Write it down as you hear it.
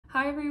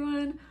Hi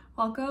everyone,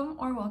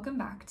 welcome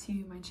back to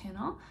my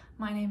channel.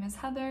 My name is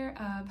Heather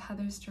of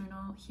Heather's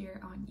Journal here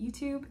on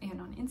YouTube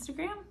and on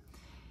Instagram.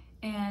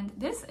 And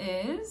this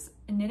is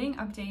knitting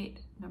update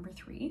number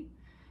 3.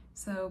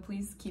 So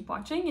please keep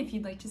watching if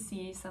you'd like to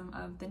see some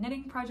of the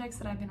knitting projects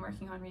that I've been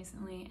working on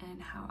recently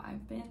and how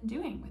I've been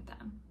doing with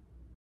them.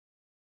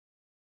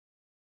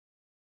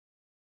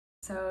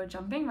 So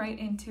jumping right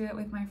into it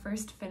with my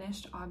first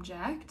finished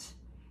object,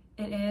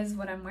 it is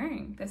what I'm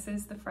wearing. This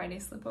is the Friday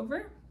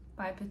Slipover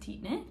by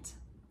Petite Knit.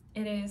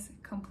 It is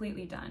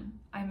completely done.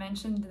 I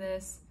mentioned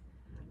this,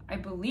 I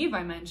believe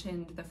I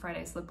mentioned the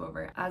Friday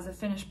Slipover as a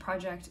finished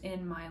project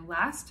in my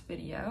last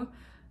video,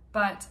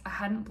 but I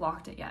hadn't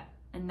blocked it yet.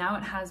 And now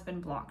it has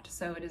been blocked,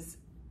 so it is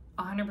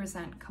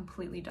 100%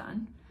 completely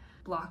done.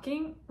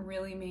 Blocking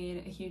really made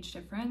a huge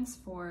difference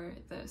for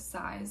the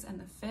size and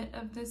the fit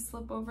of this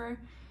slipover.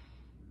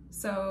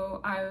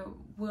 So I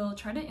will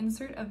try to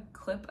insert a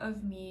clip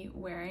of me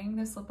wearing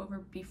the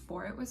slipover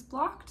before it was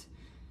blocked,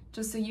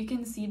 just so you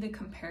can see the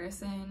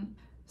comparison.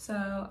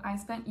 So I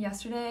spent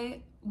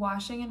yesterday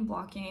washing and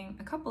blocking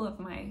a couple of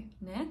my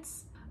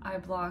knits. I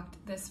blocked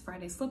this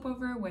Friday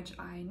Slipover, which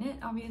I knit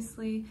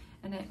obviously,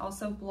 and I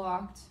also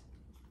blocked,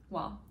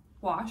 well,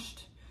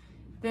 washed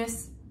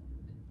this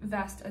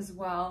vest as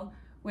well,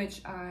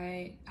 which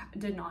I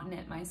did not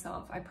knit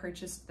myself. I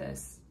purchased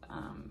this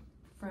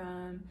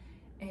from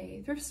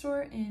a thrift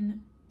store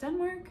in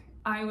Denmark.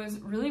 I was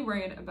really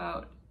worried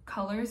about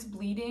colors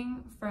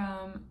bleeding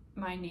from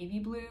my navy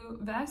blue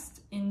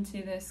vest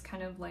into this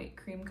kind of light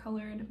cream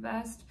colored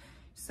vest.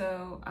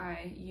 So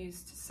I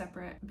used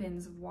separate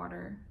bins of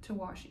water to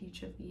wash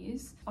each of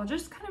these. I'll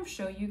just kind of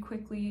show you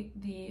quickly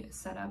the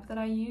setup that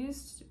I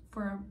used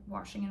for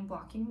washing and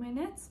blocking my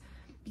knits,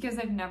 because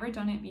I've never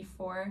done it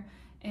before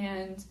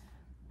and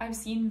I've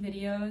seen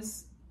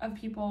videos of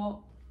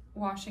people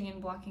washing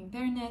and blocking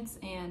their knits,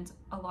 and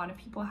a lot of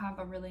people have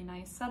a really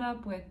nice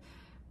setup with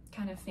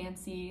kind of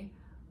fancy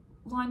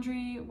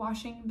laundry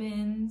washing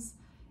bins,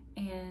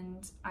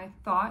 and I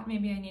thought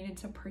maybe I needed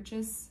to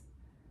purchase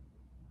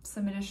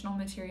some additional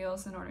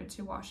materials in order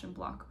to wash and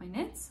block my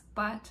knits,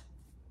 but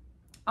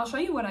I'll show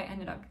you what I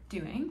ended up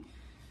doing.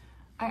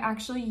 I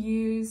actually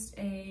used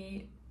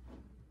a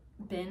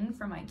bin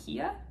from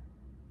IKEA.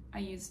 I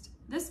used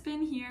this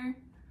bin here.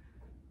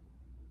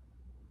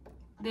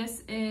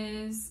 This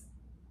is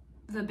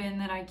the bin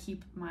that I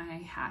keep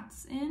my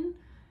hats in,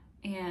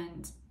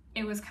 and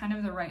it was kind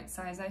of the right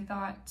size, I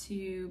thought,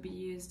 to be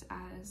used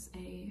as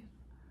a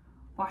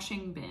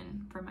washing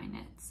bin for my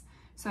knits.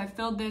 So I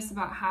filled this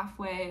about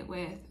halfway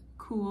with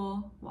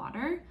cool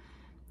water,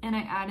 and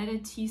I added a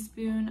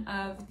teaspoon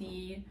of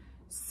the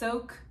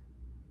Soak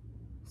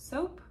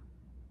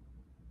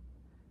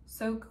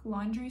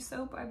laundry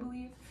soap, I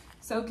believe.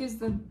 Soak is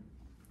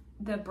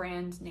the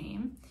brand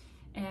name,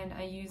 and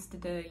I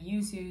used the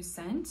yuzu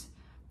scent.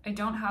 I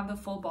don't have the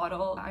full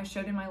bottle. I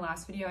showed in my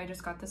last video, I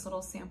just got this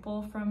little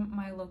sample from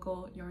my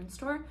local yarn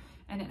store,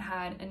 and it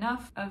had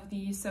enough of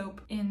the soap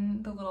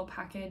in the little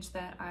package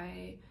that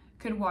I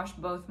could wash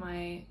both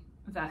my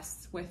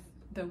vests with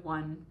the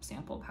one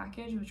sample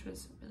package, which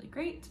was really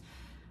great.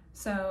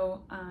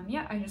 So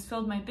yeah, I just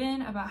filled my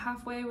bin about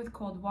halfway with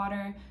cold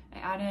water. I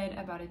added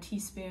about a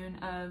teaspoon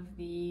of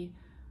the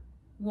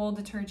wool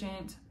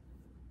detergent.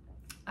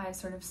 I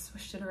sort of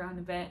swished it around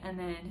a bit and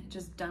then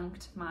just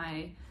dunked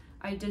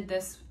I did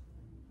this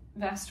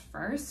vest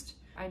first.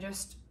 I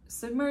just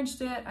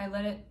submerged it. I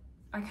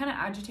kind of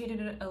agitated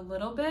it a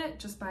little bit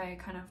just by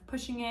kind of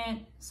pushing it,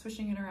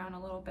 swishing it around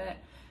a little bit.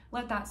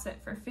 Let that sit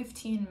for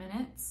 15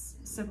 minutes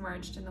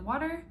submerged in the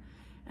water.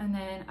 And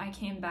then I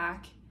came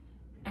back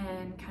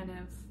and kind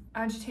of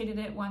agitated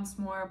it once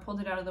more,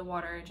 pulled it out of the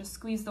water, just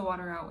squeezed the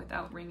water out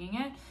without wringing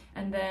it.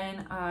 And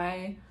then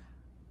I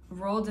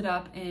rolled it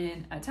up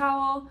in a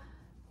towel.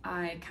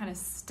 I kind of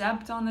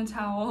stepped on the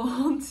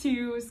towel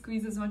to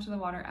squeeze as much of the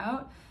water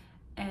out,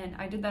 and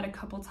I did that a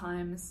couple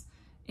times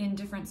in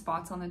different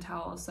spots on the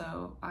towel.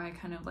 So I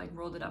kind of like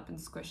rolled it up and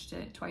squished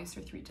it twice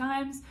or 3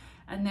 times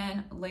and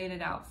then laid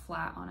it out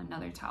flat on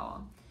another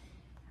towel.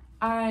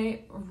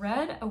 I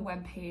read a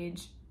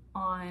webpage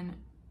on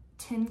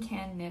Tin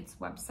Can Knits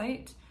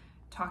website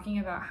talking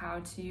about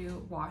how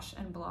to wash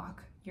and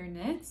block your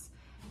knits,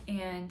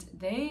 and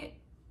they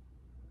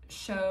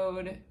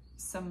showed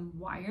some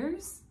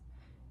wires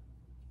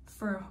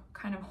for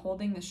kind of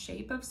holding the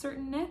shape of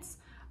certain knits.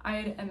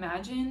 I'd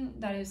imagine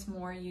that is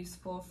more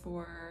useful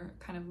for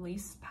kind of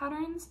lace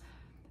patterns,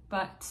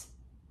 but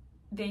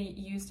they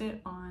used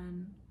it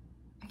on,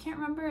 I can't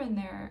remember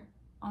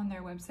on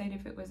their website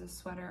if it was a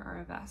sweater or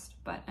a vest,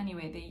 but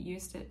anyway, they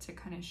used it to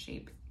kind of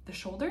shape the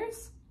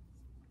shoulders.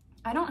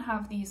 I don't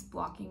have these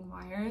blocking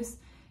wires,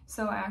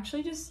 so I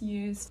actually just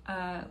used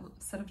a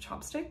set of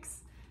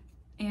chopsticks,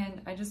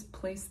 and I just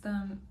placed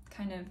them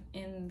kind of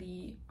in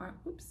the arm,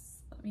 oops,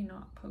 let me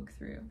not poke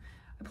through.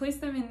 I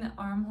placed them in the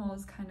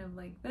armholes kind of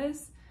like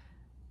this.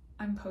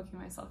 I'm poking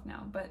myself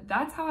now, but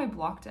that's how I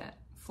blocked it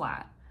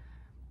flat,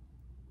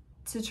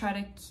 to try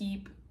to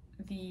keep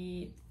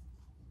the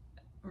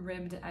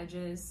ribbed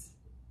edges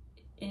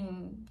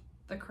in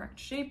the correct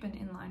shape and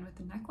in line with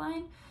the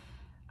neckline.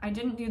 I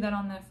didn't do that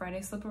on the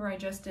Friday slipover, I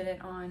just did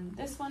it on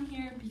this one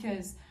here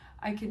because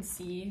I could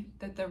see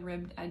that the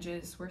ribbed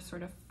edges were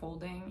sort of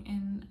folding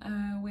in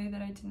a way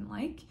that I didn't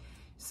like.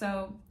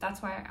 So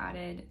that's why I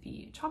added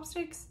the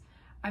chopsticks.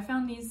 I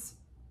found these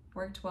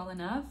worked well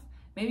enough.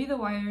 Maybe the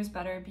wire is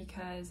better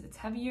because it's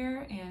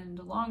heavier and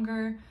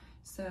longer,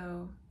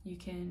 so you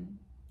can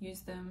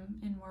use them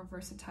in more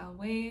versatile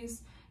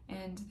ways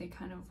and they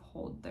kind of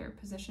hold their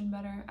position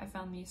better. I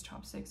found these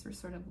chopsticks were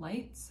sort of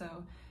light,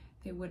 so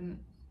they wouldn't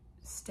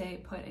stay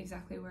put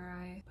exactly where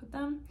I put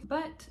them.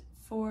 But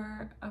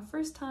for a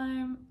first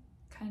time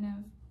kind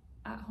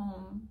of at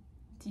home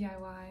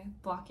DIY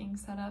blocking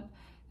setup,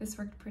 this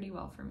worked pretty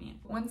well for me.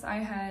 Once I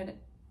had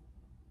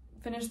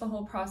finished the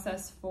whole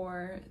process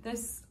for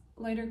this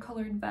lighter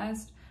colored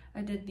vest,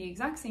 I did the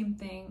exact same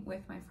thing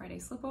with my Friday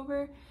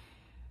slipover.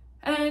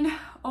 And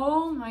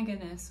oh my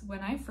goodness, when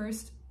I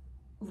first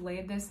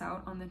laid this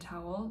out on the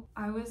towel,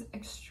 I was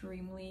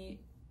extremely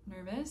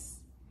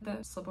nervous.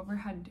 The slipover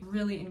had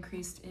really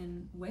increased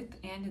in width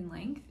and in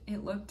length.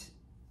 It looked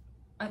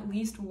at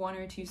least 1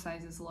 or 2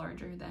 sizes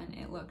larger than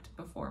it looked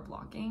before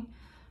blocking.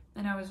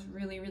 And I was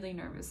really, really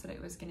nervous that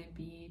it was gonna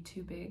be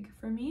too big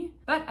for me.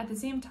 But at the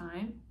same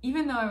time,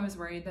 even though I was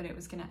worried that it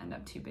was gonna end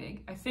up too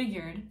big, I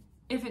figured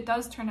if it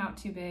does turn out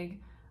too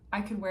big,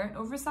 I could wear it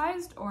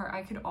oversized, or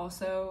I could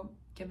also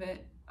give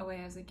it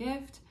away as a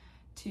gift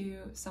to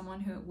someone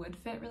who it would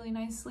fit really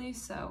nicely.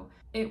 So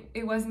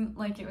it wasn't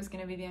like it was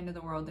gonna be the end of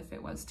the world if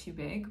it was too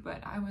big,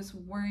 but I was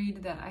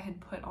worried that I had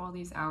put all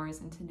these hours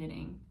into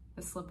knitting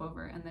the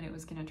slipover and that it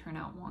was gonna turn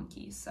out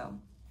wonky. So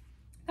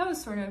that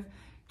was sort of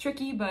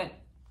tricky, but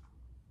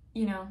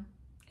you know,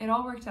 it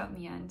all worked out in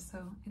the end, so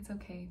it's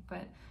okay.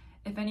 But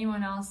if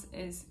anyone else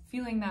is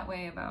feeling that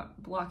way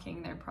about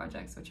blocking their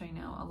projects, which I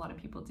know a lot of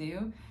people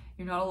do,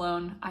 you're not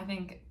alone. I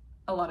think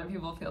a lot of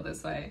people feel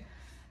this way.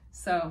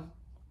 So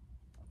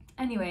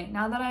anyway,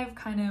 now that I've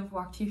kind of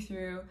walked you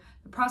through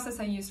the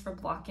process I use for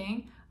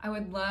blocking, I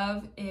would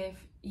love if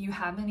you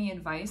have any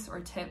advice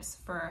or tips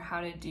for how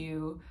to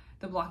do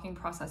the blocking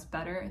process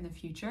better in the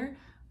future.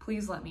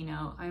 Please let me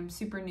know. I'm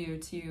super new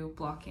to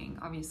blocking.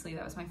 Obviously,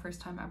 that was my first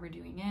time ever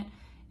doing it,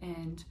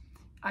 and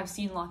I've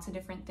seen lots of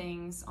different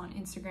things on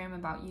Instagram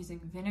about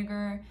using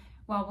vinegar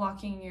while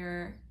blocking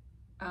your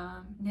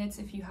knits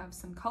if you have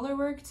some color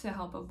work to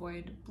help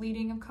avoid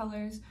bleeding of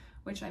colors,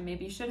 which I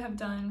maybe should have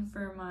done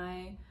for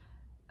my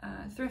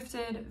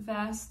thrifted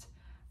vest,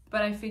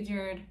 but I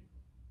figured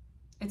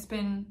it's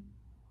been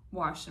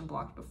washed and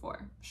blocked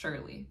before,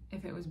 surely,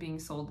 if it was being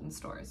sold in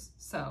stores.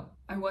 So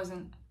I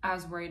wasn't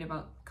as worried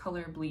about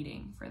color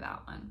bleeding for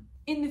that one.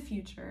 In the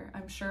future,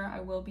 I'm sure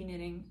I will be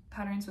knitting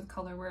patterns with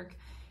color work,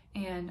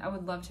 and I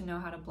would love to know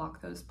how to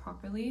block those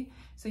properly.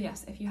 So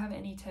yes, if you have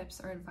any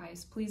tips or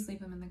advice, please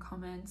leave them in the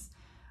comments.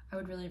 I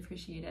would really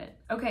appreciate it.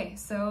 Okay,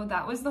 so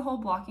that was the whole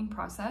blocking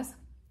process,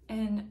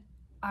 and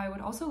I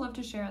would also love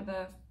to share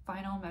the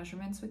final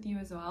measurements with you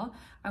as well.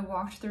 I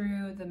walked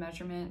through the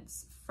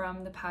measurements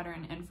from the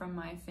pattern and from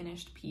my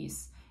finished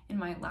piece in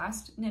my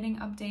last knitting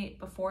update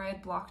before I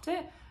had blocked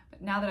it,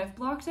 but now that I've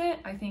blocked it,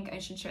 I think I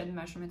should share the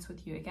measurements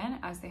with you again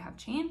as they have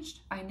changed.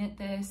 I knit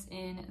this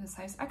in the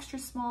size extra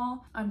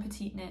small on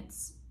Petite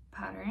Knits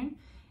pattern,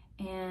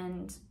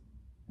 and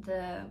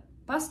the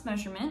bust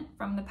measurement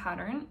from the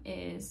pattern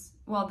is,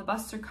 well, the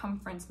bust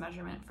circumference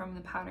measurement from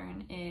the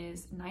pattern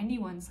is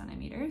 91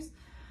 centimeters.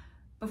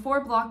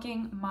 Before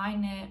blocking, my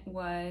knit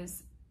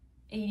was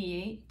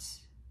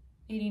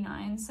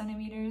 89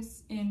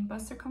 centimeters in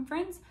bust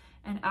circumference,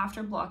 and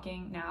after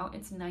blocking now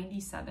it's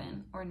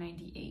 97 or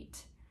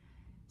 98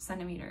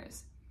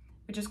 centimeters,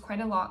 which is quite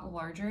a lot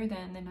larger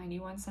than the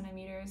 91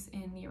 centimeters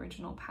in the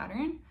original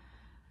pattern.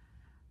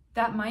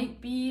 That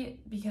might be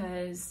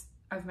because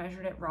I've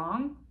measured it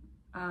wrong.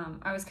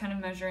 I was kind of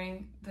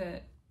measuring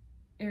the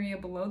area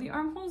below the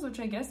armholes, which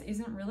I guess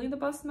isn't really the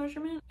bust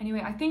measurement.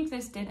 Anyway, I think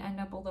this did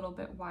end up a little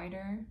bit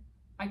wider.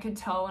 I could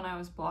tell when I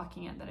was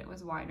blocking it that it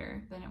was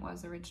wider than it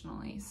was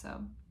originally, so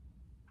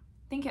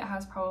I think it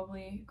has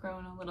probably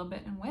grown a little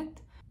bit in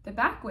width. The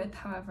back width,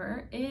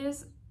 however,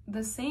 is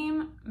the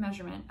same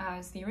measurement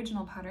as the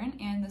original pattern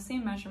and the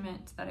same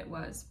measurement that it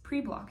was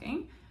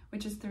pre-blocking,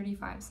 which is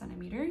 35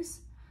 centimeters.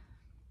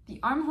 The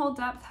armhole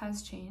depth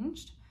has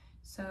changed.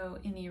 So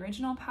in the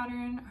original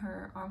pattern,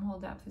 her armhole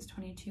depth is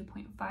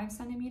 22.5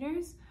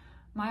 centimeters.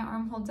 My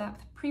armhole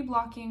depth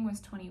pre-blocking was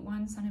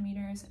 21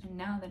 centimeters, and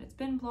now that it's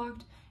been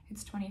blocked,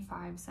 it's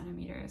 25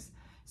 centimeters.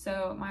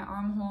 So my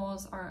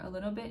armholes are a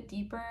little bit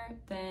deeper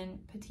than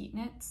Petite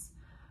Knits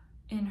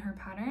in her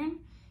pattern,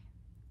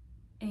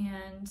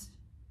 and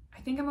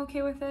I think I'm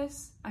okay with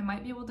this. I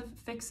might be able to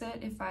fix it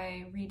if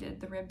I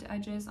redid the ribbed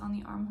edges on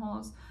the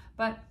armholes,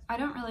 but I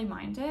don't really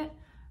mind it.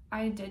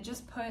 I did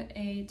just put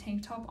a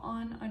tank top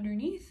on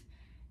underneath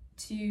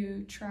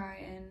to try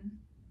and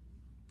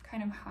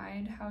kind of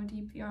hide how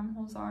deep the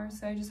armholes are.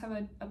 So I just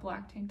have a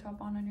black tank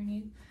top on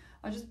underneath.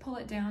 I'll just pull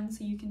it down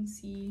so you can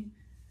see.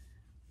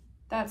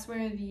 That's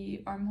where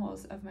the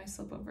armholes of my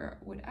slipover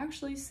would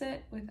actually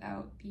sit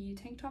without the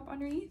tank top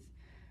underneath.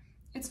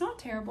 It's not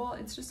terrible,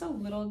 it's just a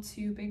little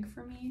too big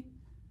for me.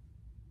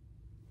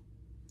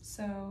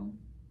 So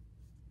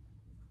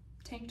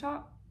tank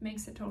top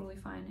makes it totally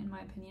fine in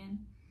my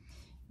opinion.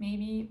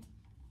 Maybe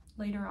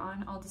later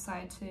on I'll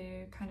decide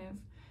to kind of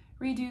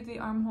redo the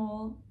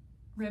armhole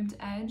ribbed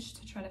edge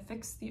to try to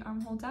fix the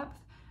armhole depth,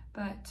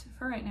 but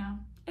for right now,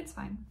 it's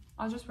fine.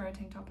 I'll just wear a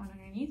tank top on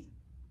underneath.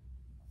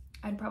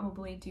 I'd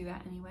probably do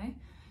that anyway.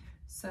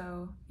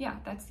 So yeah,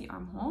 that's the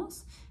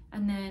armholes.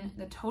 And then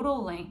the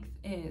total length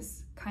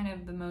is kind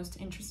of the most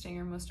interesting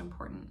or most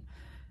important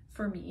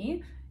for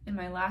me. In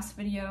my last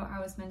video, I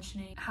was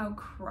mentioning how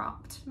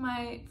cropped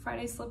my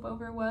Friday slip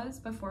over was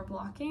before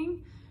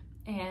blocking,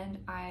 and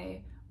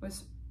I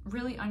was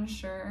really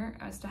unsure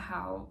as to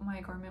how my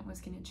garment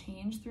was going to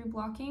change through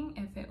blocking,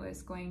 if it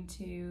was going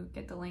to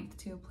get the length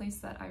to a place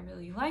that I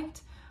really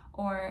liked,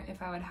 or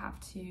if I would have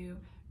to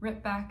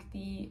rip back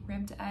the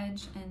ribbed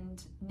edge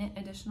and knit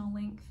additional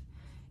length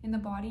in the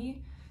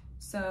body.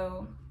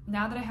 So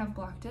now that I have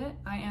blocked it,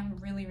 I am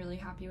really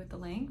happy with the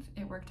length.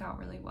 It worked out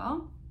really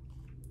well.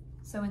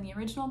 So in the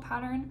original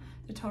pattern,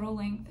 the total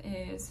length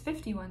is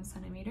 51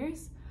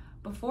 centimeters.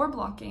 Before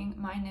blocking,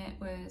 my knit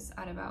was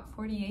at about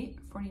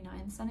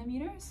 49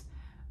 centimeters,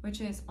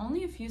 which is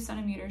only a few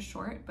centimeters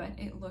short, but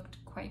it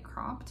looked quite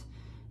cropped,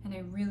 and I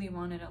really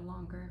wanted a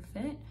longer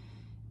fit.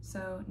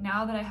 So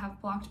now that I have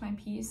blocked my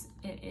piece,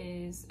 it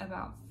is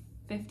about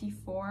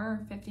 54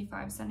 or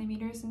 55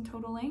 centimeters in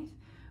total length,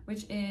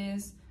 which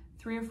is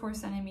 3 or 4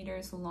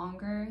 centimeters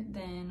longer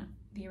than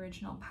the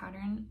original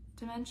pattern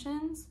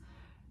dimensions,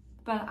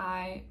 but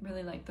I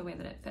really like the way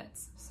that it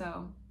fits.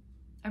 So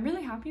I'm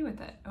really happy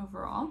with it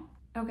overall.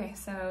 Okay,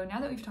 so now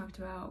that we've talked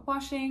about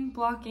washing,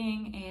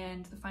 blocking,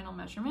 and the final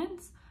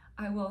measurements,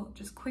 I will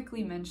just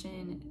quickly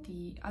mention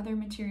the other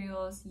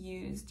materials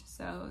used,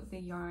 so the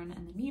yarn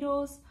and the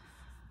needles.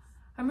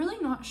 I'm really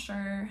not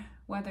sure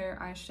whether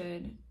I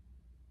should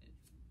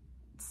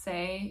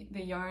say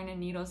the yarn and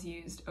needles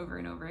used over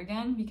and over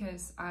again,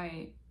 because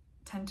I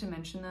tend to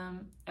mention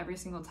them every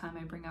single time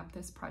I bring up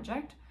this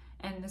project,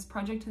 and this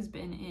project has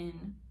been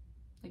in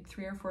like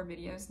 3 or 4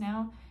 videos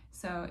now,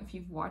 so if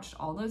you've watched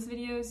all those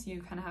videos,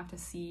 you kind of have to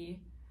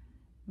see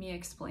me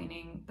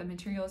explaining the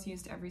materials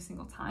used every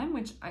single time,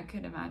 which I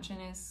could imagine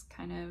is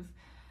kind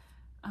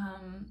of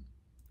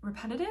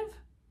repetitive.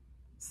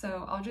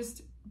 So I'll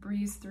just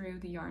breeze through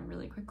the yarn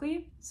really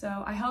quickly.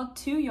 So I held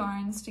 2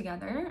 yarns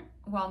together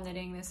while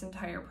knitting this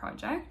entire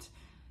project.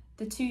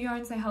 The 2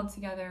 yarns I held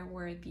together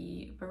were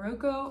the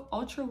Berroco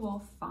Ultra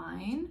Wool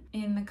Fine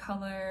in the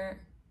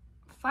color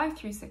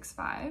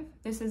 5365.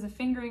 This is a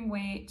fingering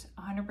weight,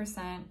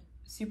 100%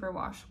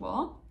 superwash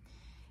wool.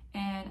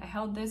 And I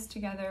held this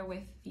together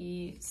with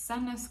the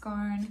Sandnes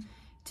Garn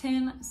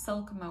Tynn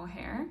Silk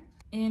Mohair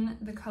in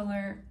the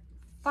color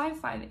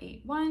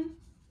 5581.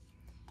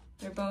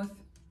 They're both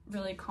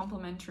really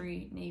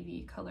complementary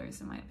navy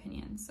colors in my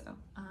opinion. So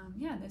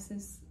yeah, this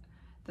is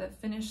the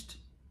finished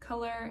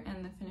color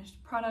and the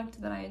finished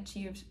product that I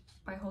achieved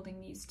by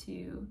holding these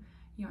 2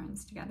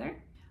 yarns together.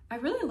 I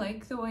really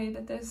like the way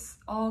that this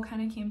all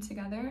kind of came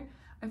together.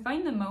 I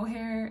find the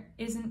mohair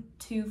isn't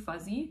too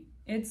fuzzy.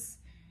 It's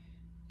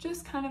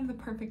just kind of the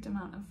perfect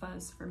amount of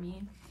fuzz for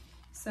me.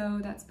 So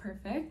that's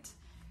perfect.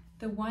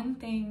 The one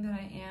thing that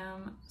I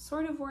am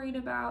sort of worried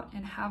about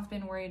and have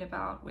been worried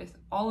about with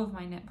all of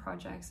my knit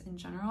projects in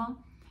general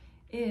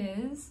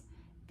is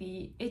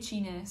the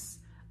itchiness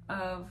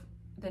of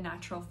the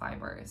natural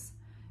fibers.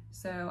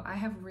 So I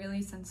have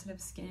really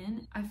sensitive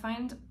skin. I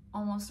find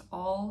almost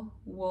all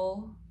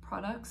wool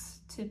products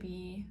to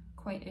be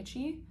quite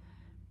itchy,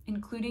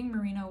 including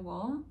merino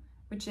wool,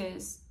 which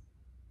is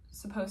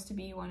supposed to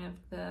be one of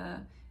the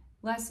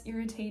less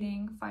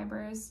irritating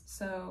fibers.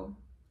 So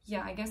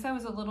yeah, I guess I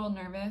was a little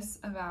nervous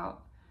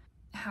about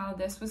how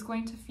this was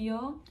going to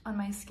feel on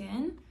my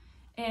skin,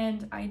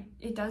 and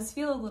it does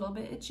feel a little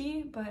bit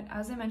itchy, but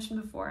as I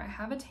mentioned before, I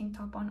have a tank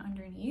top on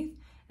underneath,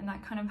 and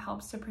that kind of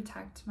helps to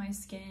protect my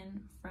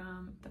skin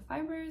from the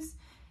fibers,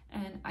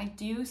 and I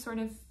do sort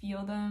of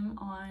feel them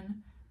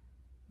on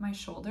my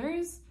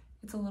shoulders.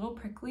 It's a little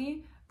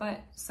prickly, but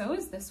so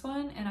is this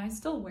one, and I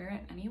still wear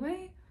it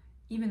anyway.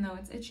 Even though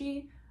it's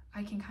itchy,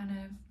 I can kind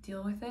of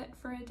deal with it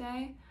for a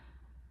day.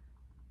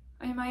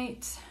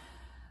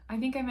 I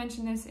think I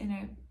mentioned this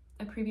in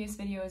a previous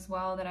video as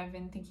well, that I've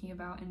been thinking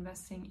about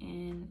investing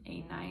in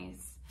a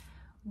nice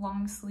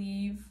long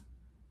sleeve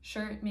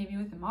shirt, maybe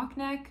with a mock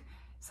neck,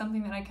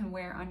 something that I can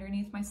wear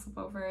underneath my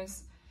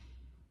slipovers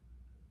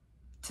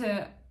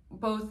to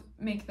both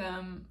make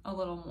them a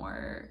little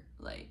more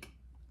like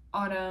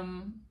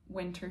autumn,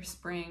 winter,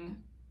 spring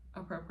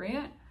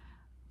appropriate,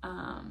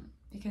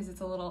 because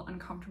it's a little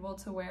uncomfortable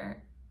to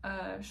wear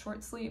a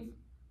short sleeve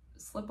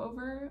slip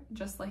over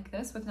just like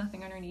this with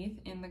nothing underneath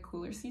in the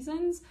cooler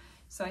seasons.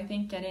 So I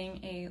think getting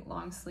a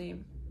long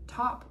sleeve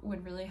top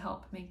would really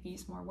help make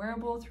these more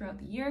wearable throughout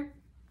the year.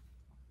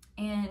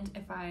 And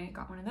if I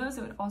got one of those,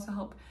 it would also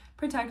help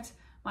protect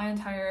my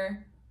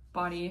entire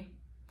body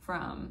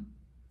from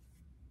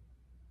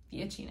the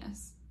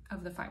itchiness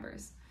of the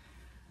fibers.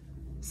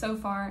 so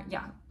far,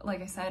 yeah,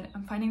 like I said,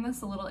 I'm finding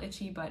this a little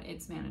itchy, but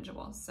it's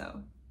manageable.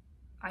 So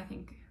I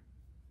think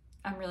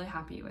I'm really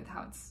happy with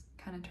how it's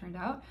kind of turned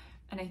out.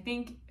 And I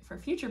think for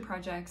future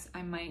projects,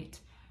 I might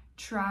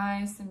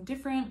try some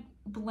different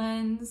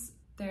blends.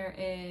 There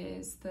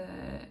is the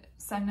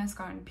Sandnes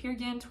Garn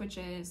Pirgint, which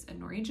is a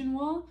Norwegian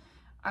wool.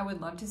 I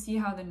would love to see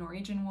how the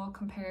Norwegian wool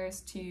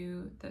compares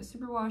to the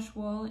superwash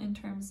wool in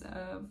terms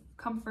of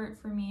comfort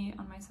for me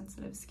on my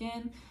sensitive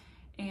skin.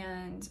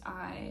 And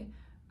I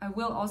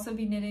will also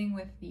be knitting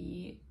with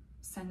the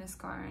Sandnes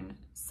Garn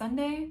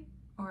Sunday,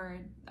 or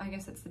I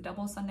guess it's the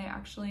double Sunday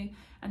actually,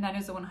 and that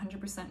is a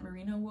 100%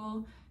 merino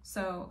wool.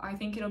 So I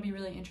think it'll be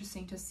really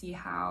interesting to see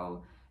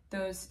how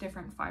those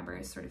different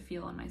fibers sort of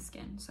feel on my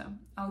skin. So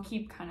I'll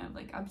keep kind of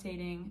like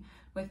updating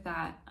with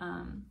that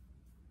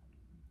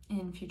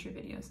in future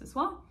videos as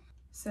well.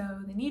 So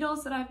the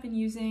needles that I've been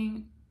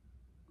using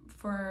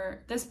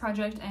for this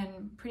project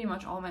and pretty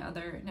much all my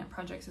other knit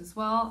projects as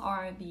well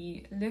are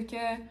the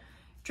Lykke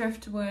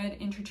driftwood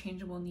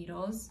interchangeable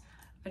needles.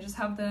 I just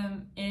have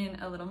them in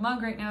a little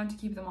mug right now to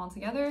keep them all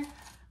together.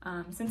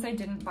 Since I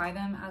didn't buy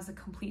them as a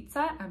complete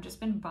set, I've just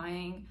been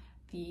buying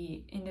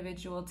the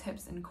individual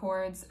tips and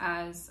cords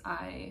as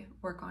I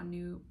work on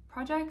new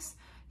projects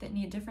that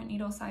need different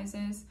needle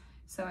sizes.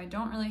 So I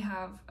don't really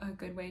have a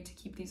good way to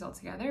keep these all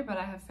together, but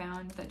I have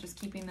found that just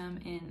keeping them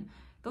in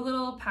the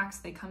little packs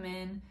they come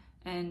in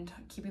and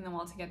keeping them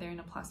all together in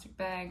a plastic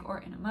bag or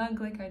in a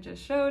mug like I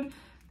just showed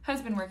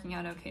has been working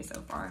out okay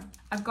so far.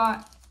 I've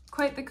got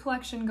quite the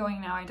collection going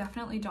now. I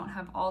definitely don't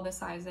have all the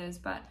sizes,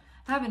 but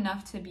I have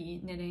enough to be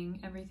knitting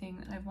everything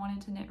that I've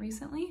wanted to knit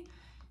recently.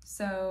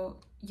 So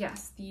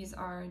yes, these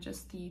are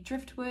just the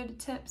driftwood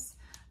tips.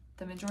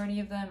 The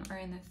majority of them are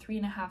in the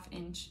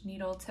 3.5-inch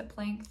needle tip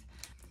length.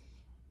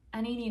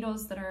 Any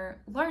needles that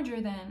are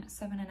larger than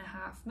 7.5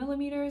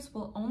 millimeters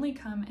will only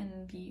come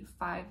in the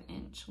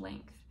 5-inch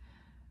length.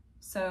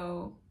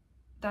 So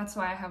that's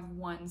why I have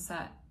one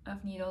set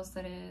of needles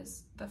that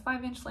is the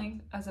 5-inch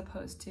length as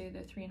opposed to the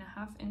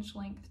 3.5-inch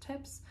length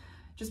tips,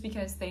 just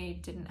because they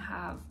didn't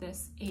have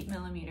this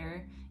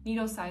 8mm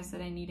needle size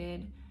that I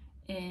needed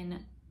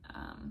in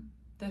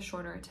the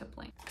shorter tip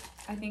length.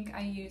 I think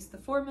I used the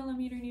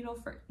 4mm needle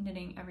for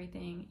knitting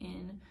everything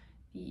in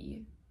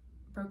the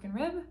broken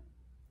rib,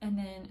 and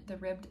then the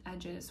ribbed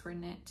edges were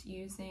knit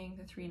using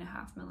the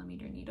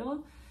 3.5mm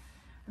needle.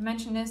 I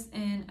mentioned this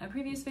in a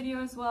previous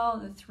video as well.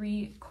 The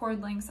 3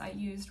 cord lengths I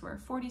used were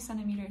 40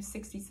 centimeters,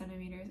 60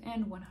 centimeters,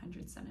 and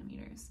 100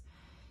 centimeters.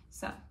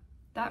 So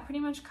that pretty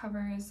much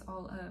covers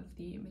all of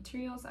the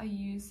materials I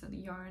used, so the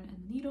yarn and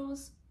the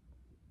needles.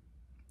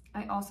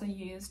 I also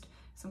used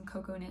some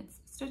Cocoa Knits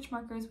stitch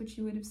markers, which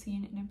you would have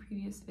seen in a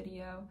previous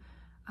video.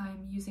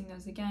 I'm using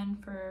those again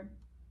for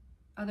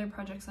other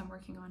projects I'm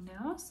working on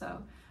now,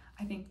 so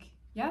I think,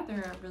 yeah,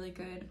 they're a really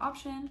good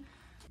option.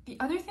 The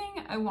other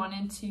thing I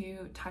wanted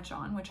to touch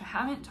on, which I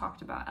haven't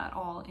talked about at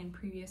all in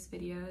previous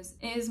videos,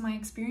 is my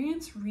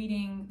experience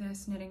reading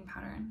this knitting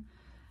pattern.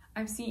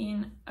 I've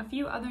seen a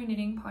few other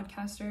knitting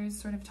podcasters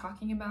sort of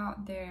talking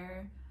about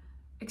their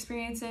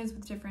experiences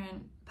with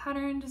different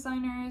pattern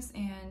designers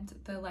and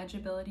the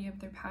legibility of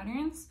their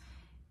patterns.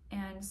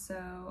 And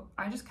so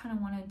I just kind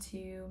of wanted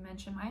to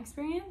mention my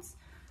experience.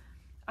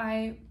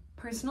 I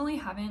personally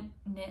haven't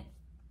knit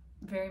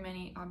very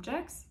many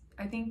objects.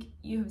 I think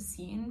you have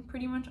seen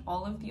pretty much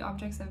all of the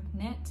objects I've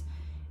knit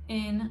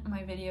in my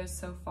videos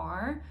so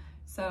far.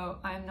 So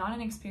I'm not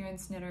an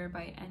experienced knitter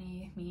by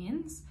any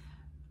means,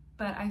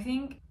 but I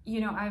think, you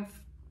know, I've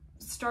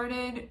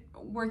started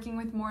working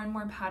with more and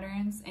more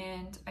patterns,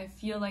 and I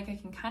feel like I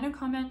can kind of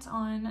comment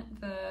on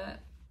the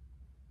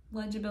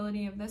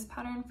legibility of this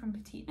pattern from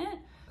Petite Knit.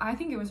 I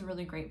think it was a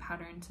really great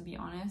pattern, to be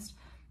honest.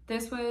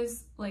 This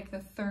was like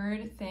the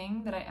 3rd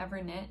thing that I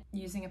ever knit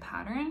using a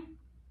pattern,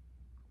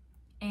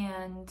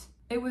 and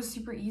it was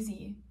super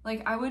easy.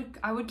 Like I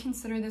would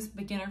consider this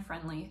beginner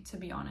friendly, to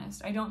be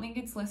honest. I don't think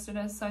it's listed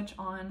as such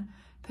on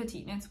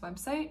Petite Knit's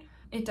website.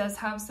 It does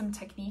have some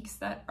techniques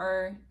that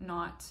are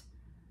not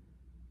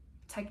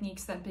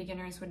techniques that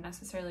beginners would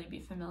necessarily be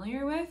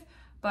familiar with,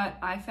 but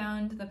I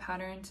found the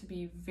pattern to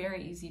be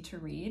very easy to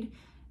read,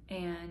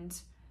 and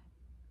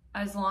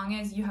as long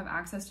as you have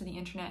access to the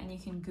internet and you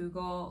can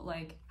Google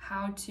like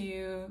how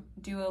to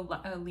do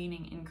a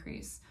leaning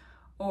increase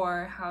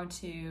or how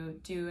to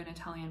do an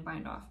Italian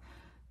bind off,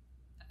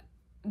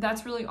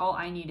 that's really all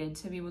I needed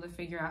to be able to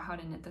figure out how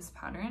to knit this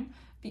pattern.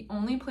 The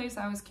only place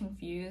I was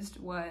confused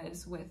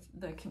was with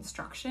the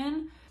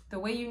construction. The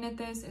way you knit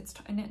this, it's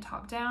knit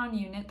top down.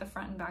 You knit the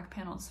front and back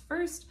panels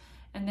first,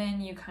 and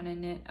then you kind of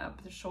knit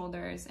up the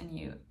shoulders and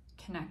you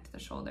connect the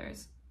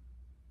shoulders.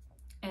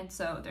 And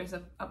so there's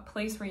a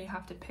place where you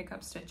have to pick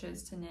up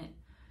stitches to knit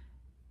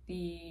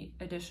the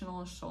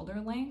additional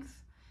shoulder length,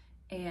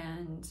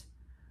 and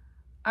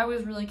I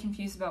was really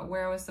confused about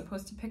where I was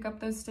supposed to pick up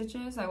those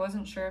stitches. I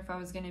wasn't sure if I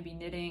was going to be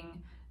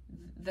knitting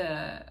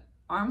the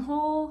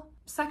armhole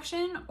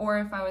section or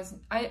if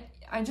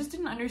I just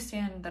didn't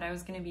understand that I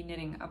was going to be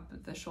knitting up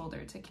the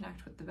shoulder to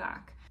connect with the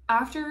back.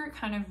 After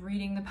kind of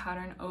reading the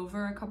pattern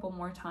over a couple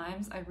more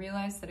times, I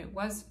realized that it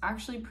was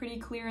actually pretty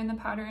clear in the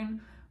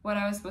pattern what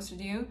I was supposed to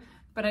do,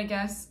 but I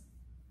guess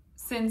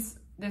since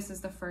this is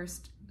the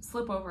first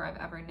slip over I've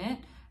ever knit,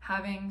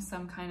 having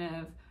some kind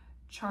of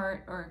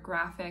chart or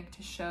graphic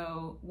to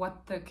show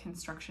what the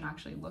construction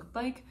actually looked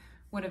like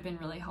would have been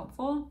really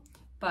helpful.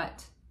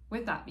 But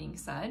with that being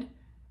said,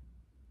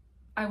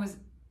 I was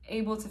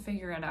able to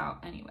figure it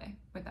out anyway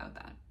without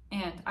that.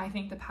 And I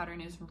think the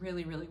pattern is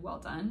really, really well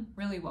done,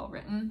 really well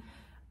written.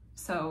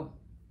 So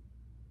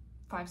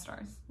 5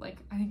 stars. Like,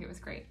 I think it was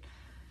great.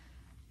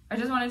 I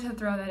just wanted to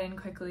throw that in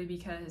quickly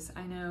because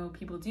I know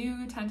people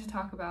do tend to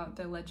talk about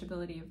the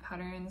legibility of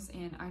patterns,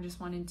 and I just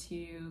wanted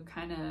to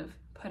kind of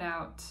put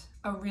out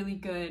a really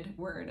good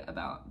word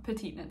about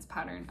Petite Knit's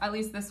pattern, at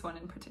least this one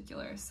in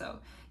particular. So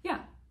yeah,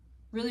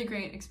 really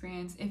great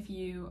experience. If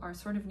you are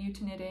sort of new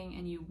to knitting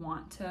and you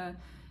want to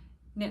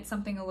knit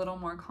something a little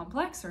more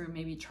complex or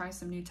maybe try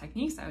some new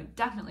techniques, I would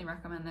definitely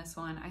recommend this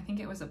one. I think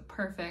it was a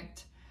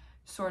perfect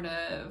sort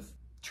of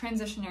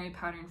transitionary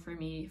pattern for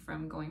me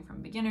from going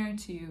from beginner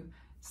to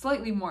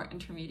slightly more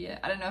intermediate.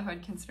 I don't know if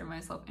I'd consider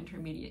myself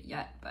intermediate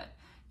yet, but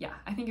yeah,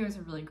 I think it was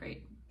a really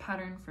great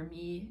pattern for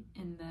me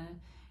in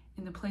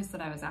the place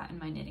that I was at in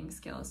my knitting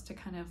skills to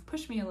kind of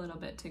push me a little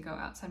bit to go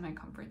outside my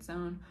comfort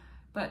zone,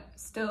 but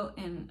still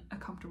in a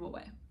comfortable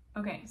way.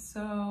 Okay,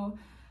 so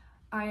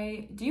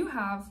I do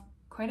have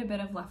quite a bit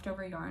of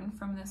leftover yarn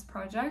from this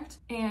project,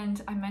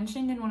 and I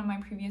mentioned in one of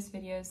my previous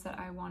videos that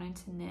I wanted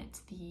to knit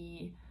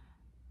the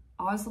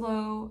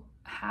Oslo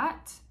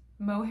hat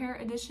mohair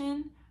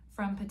edition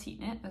from Petite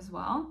Knit as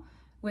well,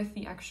 with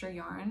the extra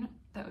yarn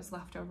that was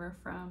left over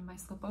from my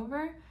slip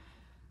over.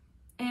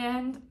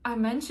 And I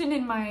mentioned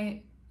in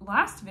my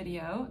last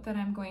video that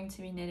I'm going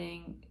to be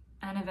knitting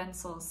Anne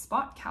Ventzel's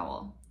Spot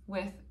Cowl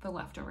with the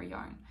leftover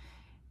yarn.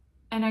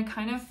 And I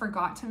kind of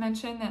forgot to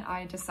mention that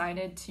I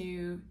decided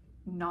to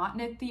not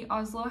knit the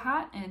Oslo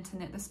hat and to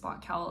knit the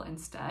Spot Cowl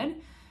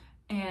instead.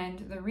 And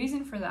the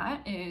reason for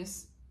that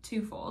is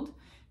twofold.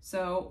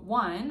 So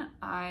one,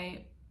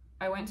 I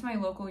went to my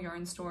local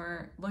yarn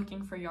store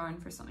looking for yarn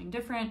for something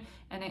different,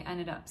 and I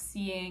ended up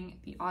seeing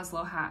the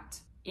Oslo hat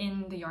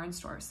in the yarn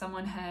store.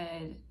 Someone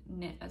had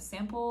knit a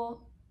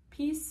sample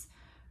piece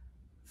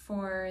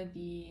for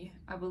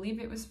I believe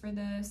it was for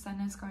the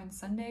Sandnes Garn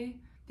Sunday.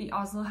 The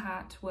Oslo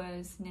hat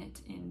was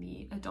knit in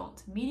the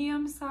adult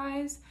medium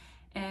size,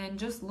 and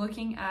just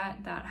looking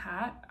at that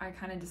hat, I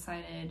kind of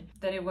decided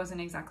that it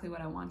wasn't exactly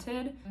what I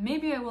wanted.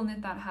 Maybe I will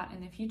knit that hat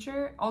in the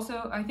future.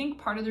 Also, I think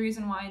part of the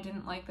reason why I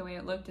didn't like the way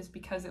it looked is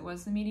because it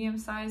was the medium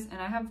size, and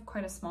I have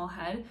quite a small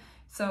head,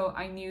 so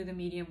I knew the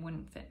medium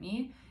wouldn't fit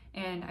me.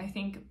 And I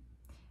think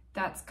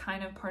that's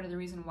kind of part of the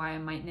reason why I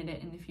might knit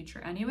it in the future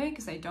anyway,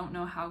 because I don't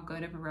know how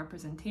good of a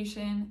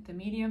representation the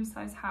medium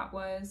size hat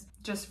was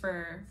just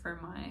for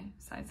my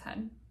size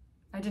head.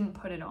 I didn't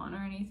put it on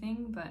or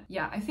anything, but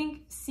yeah, I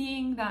think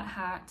seeing that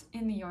hat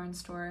in the yarn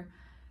store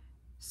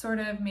sort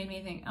of made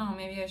me think, oh,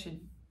 maybe I should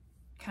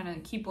kind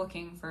of keep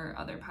looking for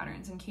other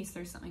patterns in case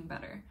there's something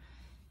better.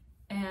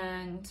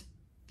 And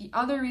the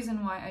other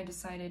reason why I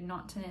decided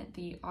not to knit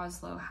the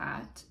Oslo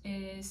hat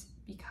is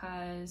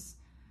because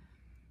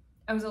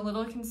I was a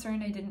little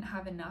concerned I didn't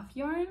have enough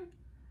yarn.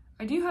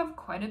 I do have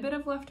quite a bit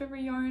of leftover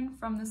yarn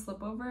from the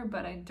slip over,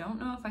 but I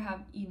don't know if I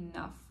have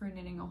enough for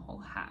knitting a whole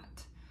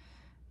hat.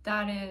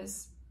 That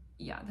is,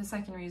 yeah, the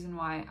second reason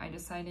why I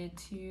decided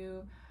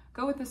to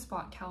go with the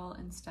Spot Cowl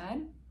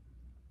instead.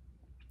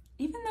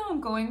 Even though I'm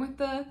going with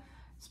the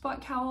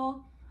Spot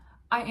Cowl,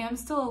 I am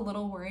still a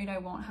little worried I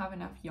won't have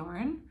enough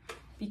yarn,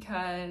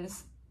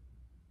 because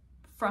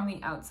from the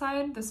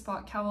outside, the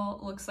Spot Cowl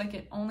looks like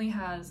it only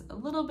has a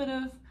little bit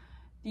of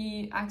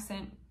the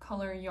accent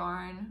color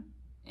yarn,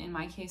 in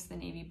my case the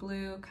navy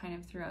blue, kind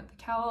of throughout the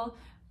cowl,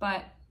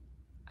 but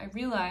I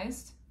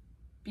realized,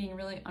 being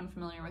really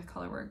unfamiliar with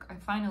color work, I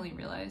finally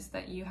realized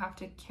that you have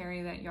to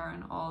carry that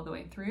yarn all the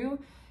way through.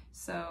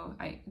 So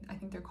I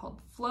think they're called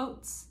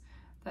floats.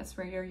 That's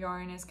where your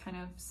yarn is kind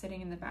of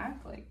sitting in the back.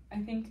 Like, I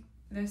think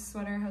this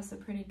sweater has a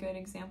pretty good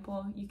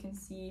example. You can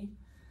see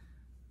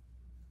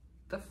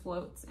the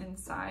floats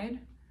inside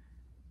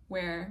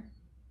where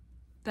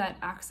that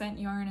accent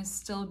yarn is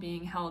still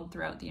being held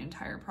throughout the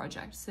entire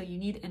project. So you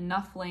need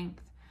enough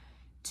length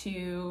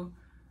to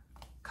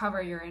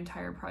cover your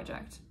entire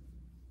project.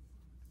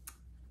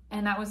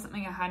 And that was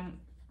something I hadn't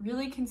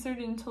really considered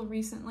until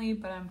recently,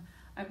 but I'm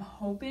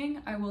hoping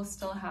I will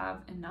still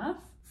have enough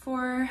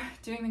for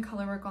doing the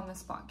color work on the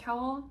Spot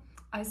Cowl.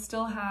 I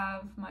still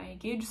have my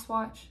gauge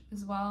swatch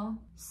as well,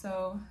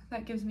 so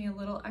that gives me a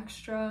little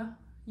extra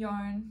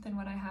yarn than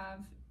what I have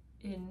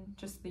in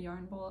just the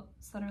yarn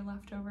bullets that are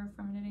left over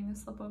from knitting the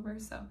slip over.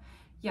 So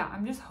yeah,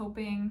 I'm just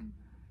hoping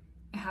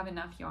I have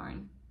enough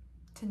yarn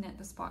to knit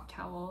the Spot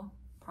Cowl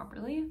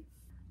properly.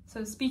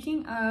 So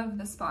speaking of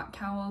the Spot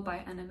Cowl by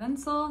Anne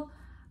Ventzel,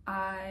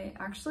 I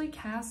actually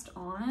cast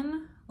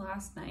on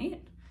last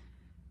night,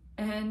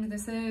 and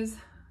this is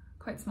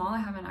quite small. I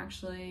haven't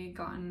actually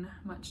gotten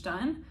much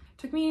done. It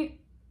took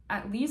me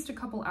at least a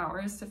couple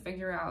hours to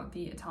figure out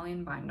the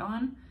Italian bind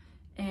on,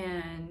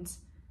 and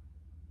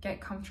get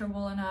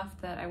comfortable enough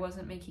that I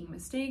wasn't making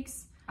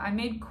mistakes. I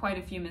made quite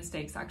a few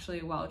mistakes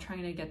actually while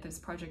trying to get this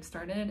project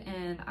started,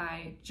 and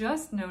I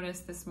just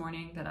noticed this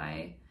morning that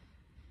I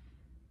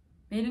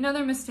made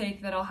another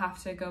mistake that I'll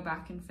have to go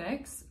back and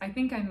fix. I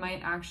think I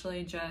might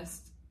actually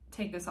just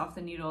take this off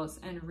the needles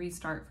and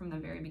restart from the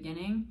very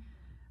beginning.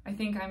 I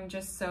think I'm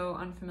just so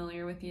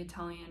unfamiliar with the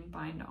Italian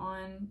bind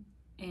on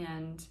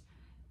and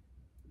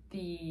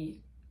the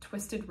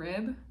twisted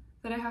rib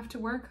that I have to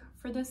work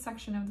for this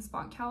section of the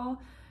Spot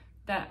Cowl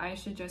that I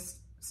should just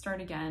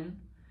start again.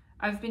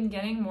 I've been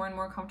getting more and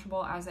more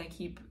comfortable as I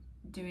keep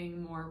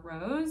doing more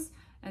rows,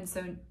 and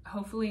so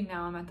hopefully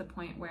now I'm at the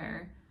point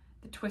where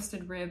the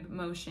twisted rib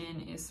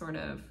motion is sort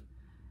of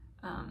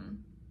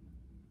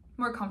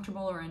more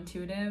comfortable or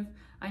intuitive.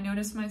 I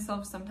notice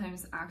myself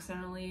sometimes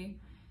accidentally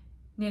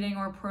knitting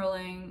or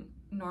purling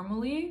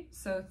normally,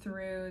 so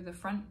through the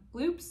front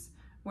loops,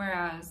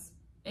 whereas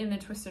in the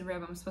twisted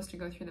rib I'm supposed to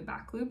go through the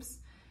back loops.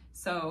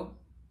 So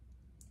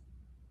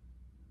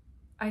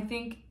I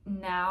think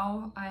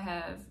now I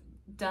have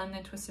done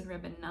the twisted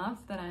rib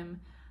enough that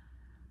I'm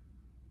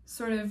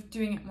sort of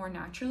doing it more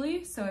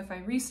naturally. So if I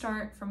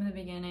restart from the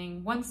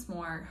beginning once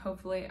more,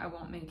 hopefully I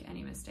won't make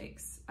any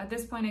mistakes. At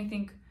this point, I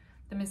think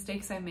the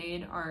mistakes I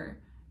made are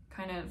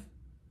kind of,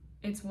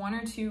 it's 1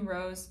 or 2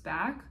 rows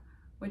back,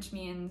 which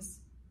means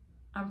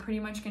I'm pretty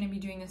much going to be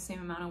doing the same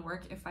amount of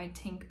work if I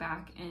tink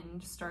back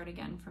and start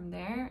again from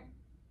there,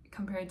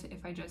 compared to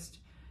if I just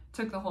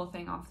took the whole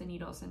thing off the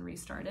needles and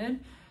restarted.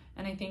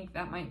 And I think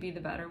that might be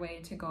the better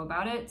way to go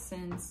about it,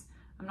 since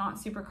I'm not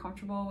super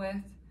comfortable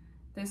with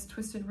this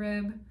twisted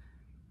rib,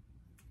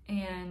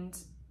 and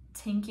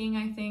tinking,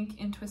 I think,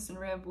 in twisted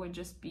rib would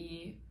just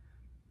be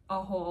a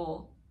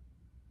whole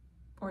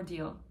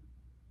ordeal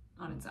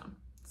on its own.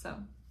 So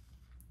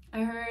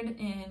I heard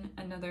in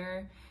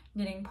another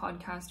knitting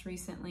podcast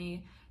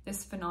recently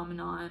this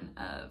phenomenon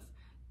of,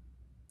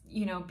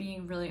 you know,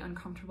 being really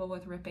uncomfortable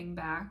with ripping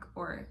back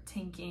or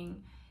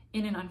tinking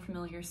in an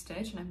unfamiliar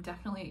stitch, and I'm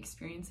definitely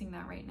experiencing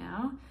that right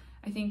now.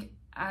 I think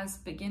as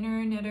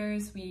beginner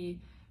knitters,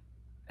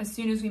 as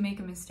soon as we make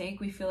a mistake,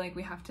 we feel like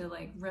we have to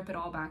like rip it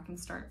all back and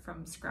start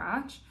from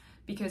scratch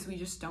because we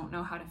just don't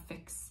know how to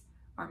fix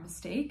our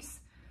mistakes.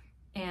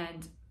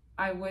 And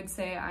I would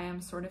say I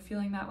am sort of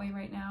feeling that way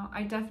right now.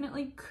 I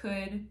definitely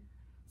could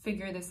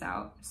figure this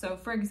out. So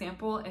for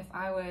example, if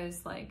I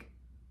was like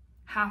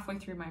halfway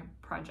through my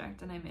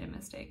project and I made a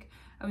mistake,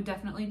 I would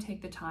definitely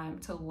take the time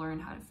to learn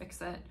how to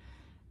fix it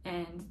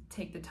and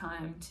take the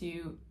time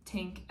to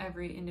tink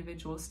every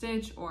individual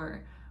stitch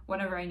or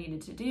whatever I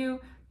needed to do.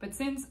 But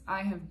since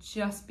I have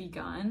just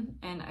begun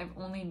and I've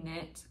only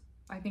knit,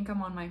 I think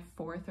I'm on my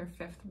 4th or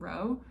 5th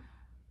row,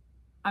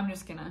 I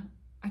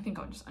think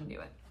I'll just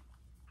undo it.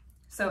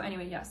 So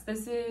anyway, yes,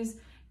 this is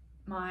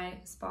my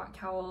Spot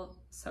Cowl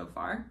so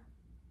far.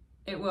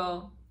 It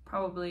will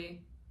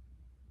probably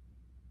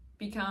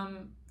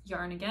become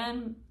yarn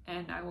again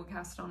and I will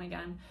cast it on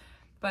again.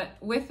 But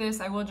with this,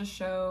 I will just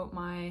show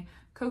my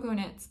Cocoa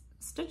Knits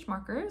stitch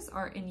markers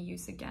are in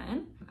use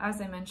again. As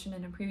I mentioned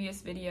in a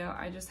previous video,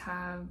 I just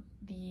have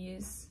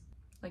these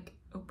like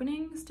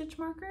opening stitch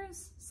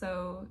markers.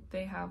 So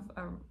they have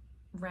a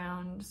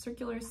round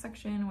circular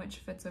section which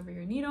fits over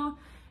your needle,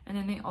 and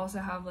then they also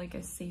have like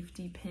a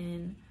safety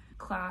pin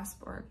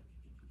clasp or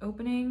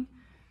opening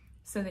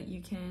so that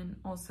you can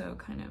also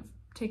kind of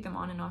take them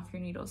on and off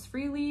your needles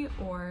freely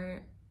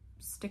or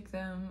stick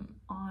them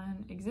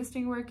on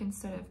existing work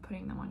instead of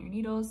putting them on your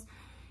needles.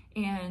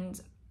 And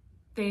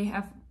they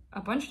have a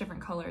bunch of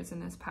different colors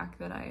in this pack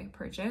that I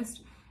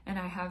purchased, and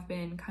I have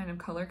been kind of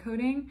color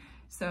coding.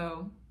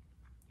 So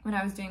when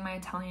I was doing my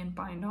Italian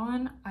bind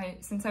on,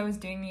 since I was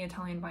doing the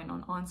Italian bind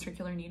on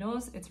circular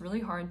needles, it's really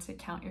hard to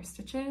count your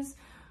stitches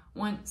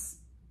once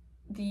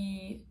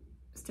the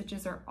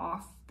stitches are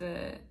off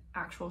the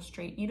actual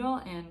straight needle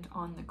and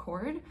on the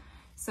cord.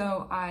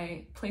 So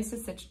I place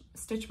a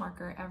stitch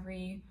marker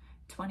every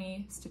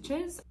 20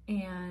 stitches,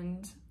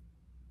 and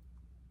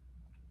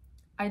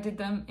I did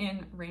them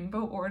in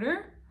rainbow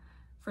order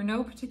for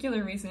no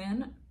particular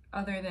reason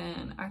other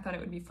than I thought it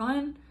would be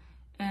fun,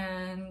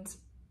 and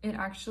it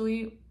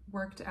actually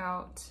worked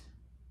out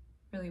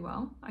really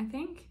well, I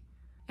think.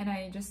 And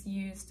I just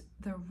used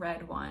the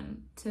red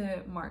one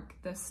to mark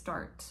the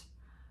start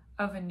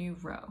of a new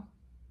row.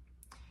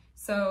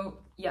 So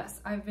yes,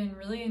 I've been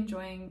really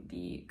enjoying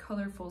the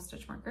colorful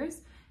stitch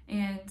markers,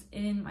 and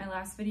in my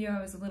last video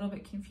I was a little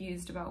bit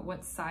confused about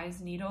what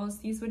size needles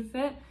these would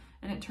fit,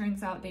 and it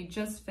turns out they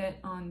just fit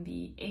on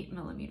the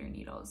 8mm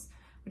needles,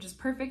 which is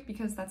perfect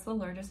because that's the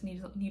largest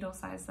needle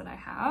size that I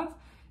have.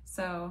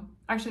 So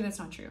actually that's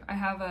not true. I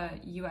have a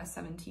US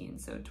 17,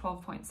 so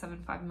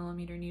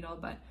 12.75mm needle,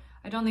 but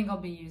I don't think I'll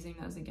be using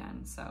those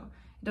again. So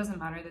it doesn't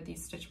matter that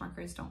these stitch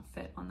markers don't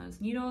fit on those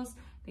needles.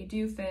 They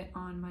do fit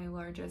on my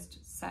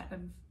largest set of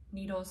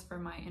needles for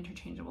my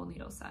interchangeable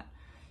needle set.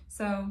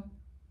 So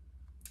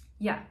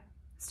yeah,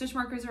 stitch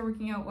markers are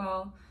working out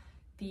well.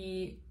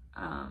 The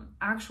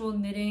actual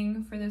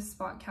knitting for this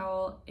Spot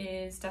Cowl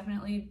is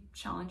definitely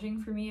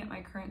challenging for me at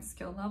my current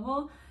skill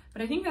level,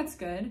 but I think that's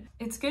good.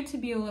 It's good to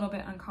be a little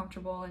bit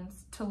uncomfortable and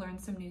to learn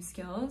some new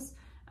skills.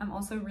 I'm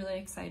also really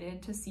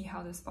excited to see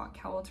how the Spot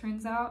Cowl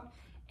turns out.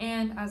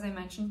 And as I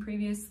mentioned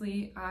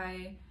previously,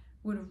 I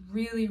would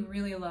really,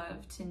 really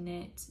love to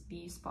knit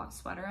the Spot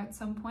Sweater at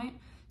some point.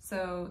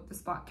 So the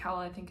Spot Cowl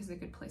I think is a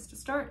good place to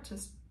start,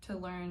 just to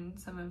learn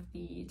some of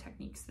the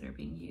techniques that are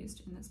being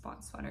used in the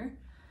Spot Sweater.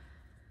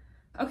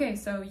 Okay,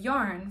 so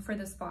yarn for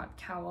the Spot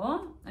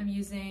Cowl, I'm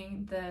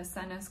using the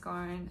Sandnes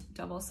Garn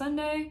Double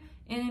Sunday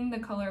in the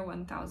color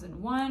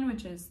 1001,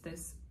 which is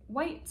this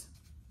white.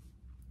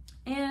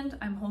 And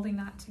I'm holding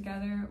that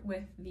together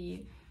with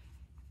the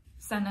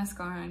Sandnes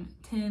Garn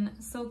Tynn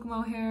Silk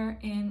Mohair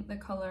in the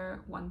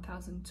color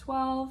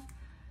 1012,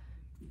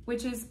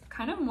 which is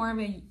kind of more of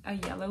a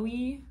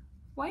yellowy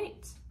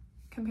white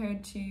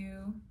compared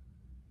to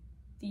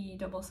the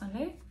Double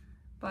Sunday.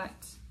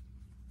 But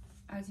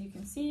as you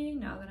can see,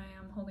 now that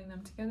I am holding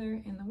them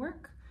together in the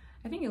work,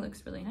 I think it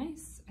looks really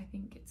nice. I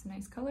think it's a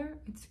nice color.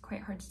 It's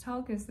quite hard to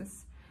tell because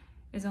this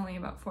is only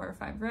about 4 or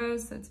 5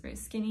 rows, so it's very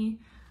skinny.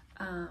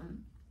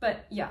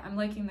 But yeah, I'm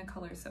liking the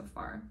color so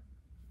far.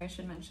 I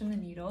should mention the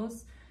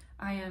needles.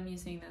 I am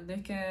using the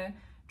Lykke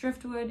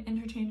Driftwood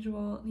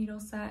interchangeable needle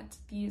set.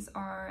 These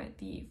are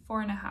the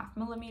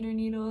 4.5mm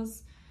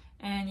needles.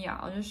 And yeah,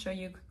 I'll just show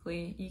you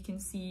quickly. You can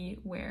see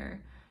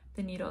where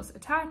the needles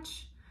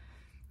attach.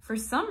 For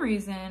some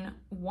reason,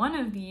 one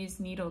of these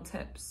needle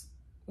tips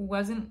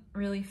wasn't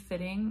really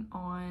fitting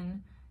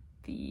on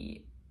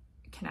the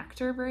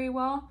connector very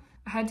well.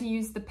 I had to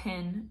use the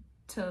pin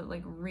to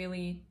like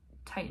really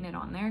tighten it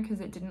on there because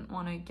it didn't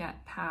want to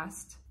get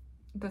past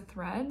the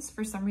threads.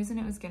 For some reason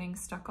it was getting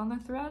stuck on the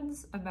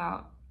threads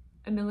about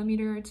 1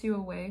 millimeter or 2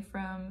 away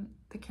from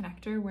the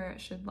connector where it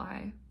should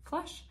lie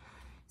flush.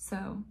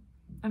 So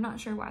I'm not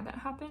sure why that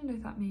happened.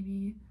 I thought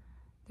maybe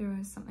there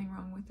was something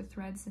wrong with the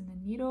threads in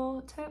the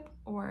needle tip,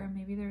 or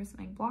maybe there was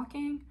something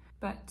blocking,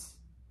 but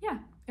yeah,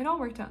 it all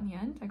worked out in the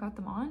end. I got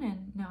them on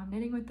and now I'm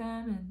knitting with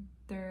them, and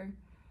they're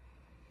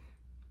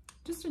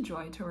just a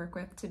joy to work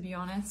with, to be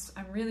honest.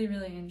 I'm really,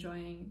 really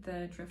enjoying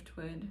the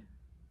Driftwood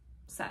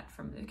set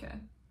from Lykke.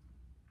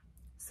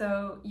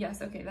 So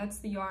yes, okay, that's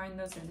the yarn,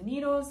 those are the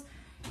needles.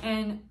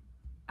 And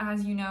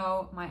as you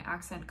know, my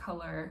accent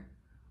color,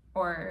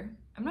 or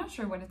I'm not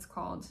sure what it's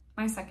called,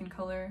 my second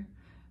color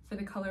for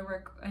the color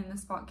work in the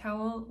Spot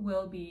Cowl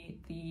will be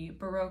the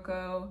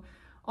Berroco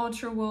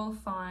Ultra Wool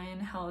Fine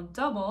held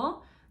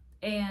double,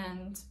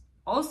 and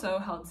also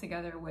held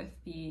together with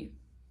the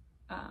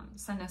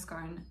Sandnes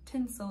Garn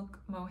Tynn Silk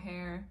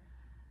Mohair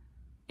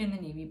in the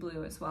navy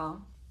blue as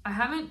well. I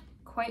haven't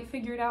quite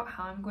figured out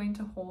how I'm going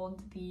to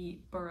hold the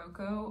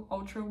Berroco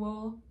Ultra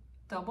Wool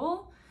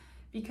double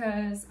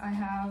because I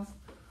have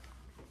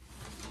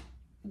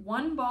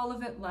one ball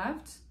of it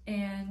left,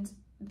 and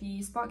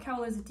the Spot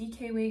Cowl is a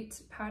DK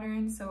weight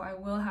pattern, so I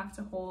will have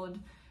to hold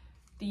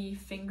the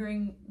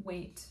fingering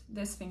weight,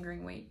 this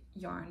fingering weight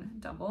yarn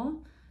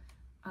double.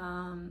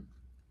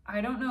 I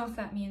don't know if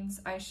that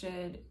means I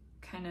should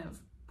kind of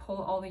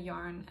pull all the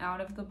yarn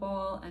out of the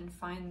ball and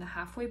find the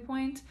halfway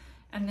point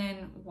and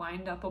then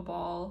wind up a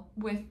ball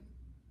with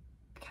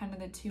kind of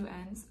the 2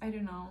 ends. I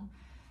don't know.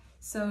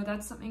 So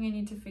that's something I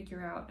need to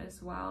figure out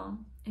as well.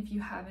 If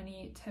you have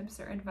any tips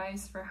or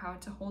advice for how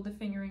to hold a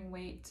fingering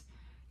weight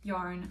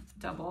yarn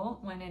double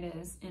when it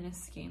is in a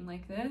skein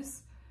like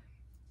this,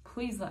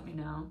 please let me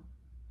know.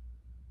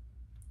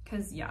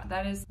 Because yeah,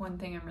 that is one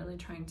thing I'm really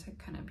trying to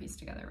kind of piece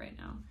together right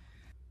now.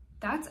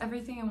 That's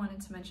everything I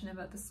wanted to mention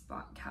about the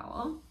Spot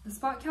Cowl. The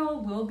Spot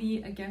Cowl will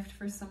be a gift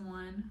for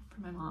someone,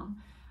 for my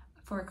mom,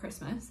 for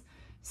Christmas.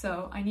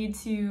 So I need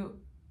to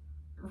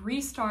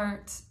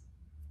restart,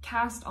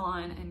 cast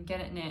on, and get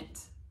it knit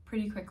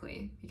pretty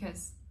quickly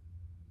because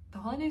the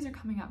holidays are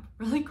coming up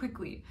really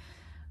quickly.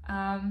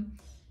 On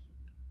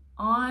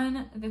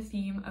the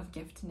theme of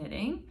gift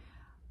knitting,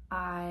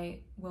 I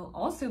will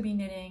also be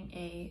knitting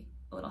a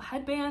little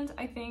headband,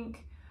 I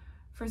think,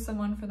 for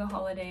someone for the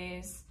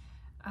holidays.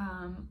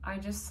 I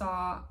just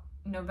saw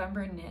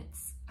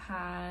NovemberKnits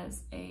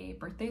has a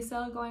birthday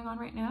sale going on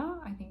right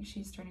now. I think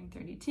she's turning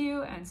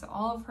 32, and so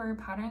all of her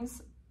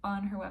patterns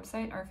on her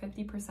website are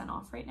 50%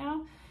 off right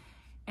now.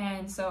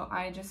 And so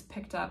I just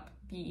picked up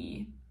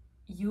the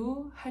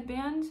Joo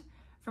Headband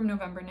from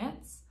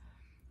NovemberKnits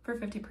for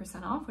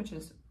 50% off, which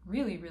is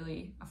really,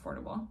 really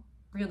affordable.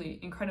 Really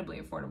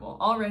incredibly affordable.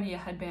 Already a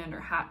headband or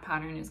hat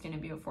pattern is going to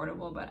be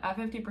affordable, but at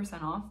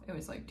 50% off, it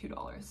was like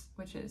 $2,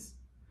 which is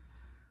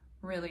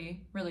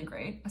really, really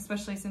great,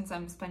 especially since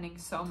I'm spending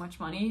so much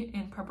money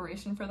in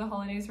preparation for the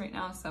holidays right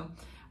now. So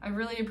I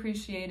really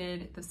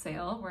appreciated the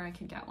sale where I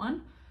could get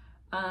one.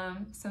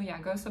 So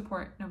yeah, go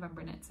support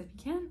NovemberKnits if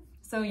you can.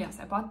 So yes,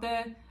 I bought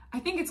I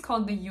think it's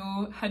called the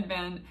Joo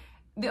Headband.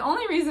 The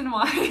only reason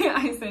why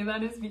I say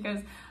that is because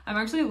I'm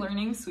actually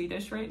learning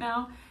Swedish right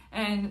now.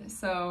 And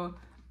so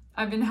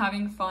I've been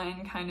having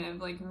fun kind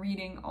of like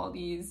reading all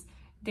these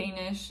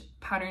Danish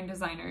pattern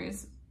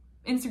designers'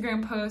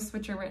 Instagram posts,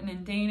 which are written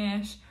in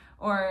Danish,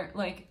 or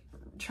like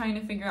trying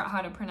to figure out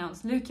how to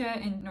pronounce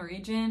Lykke in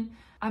Norwegian.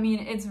 I mean,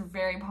 it's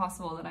very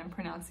possible that I'm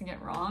pronouncing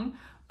it wrong,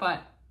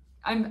 but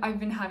I've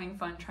been having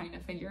fun trying to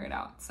figure it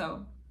out.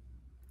 So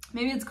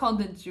maybe it's called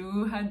the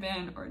Joo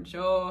Headband or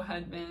Joo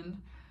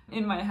Headband.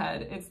 In my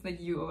head, it's the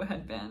Joo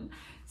Headband.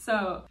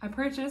 So I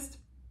purchased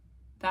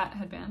that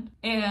headband,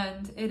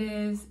 and it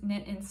is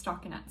knit in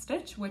stockinette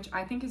stitch, which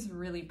I think is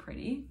really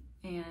pretty,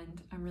 and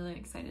I'm really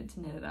excited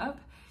to knit it up.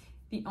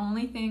 The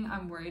only thing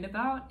I'm worried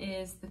about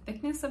is the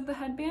thickness of the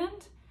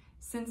headband.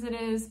 Since it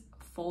is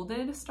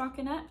folded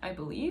stockinette, I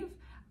believe,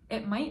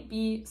 it might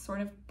be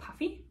sort of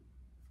puffy,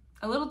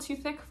 a little too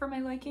thick for my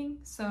liking,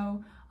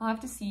 so I'll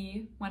have to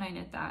see when I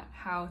knit that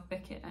how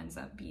thick it ends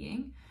up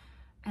being.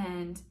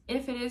 And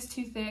if it is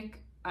too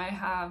thick, I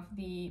have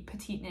the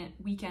Petite Knit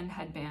weekend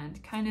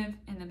headband kind of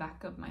in the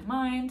back of my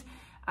mind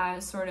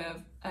as sort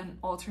of an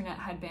alternate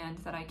headband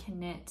that I can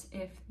knit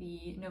if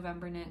the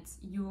NovemberKnits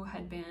Joo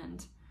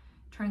Headband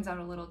turns out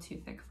a little too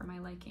thick for my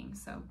liking.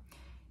 So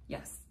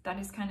yes, that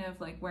is kind of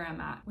like where I'm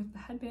at with the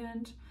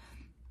headband.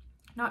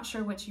 Not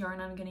sure which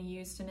yarn I'm going to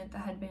use to knit the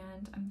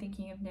headband. I'm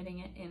thinking of knitting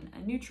it in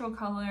a neutral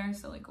color,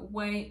 so like a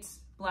white,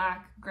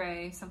 black,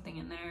 gray, something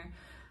in there.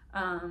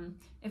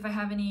 If I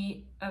have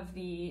any of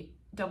the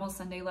double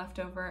Sunday left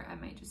over, I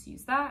might just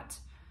use that.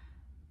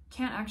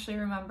 Can't actually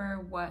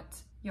remember what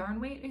yarn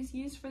weight is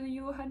used for the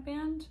Joo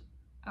headband.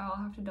 I'll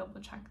have to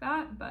double check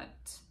that,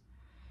 but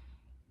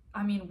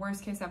I mean,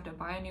 worst case, I have to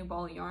buy a new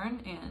ball of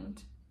yarn,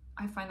 and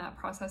I find that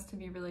process to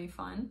be really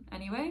fun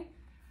anyway.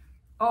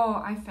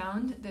 Oh, I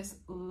found this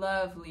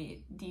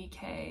lovely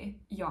DK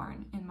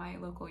yarn in my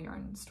local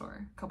yarn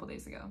store a couple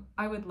days ago.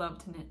 I would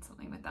love to knit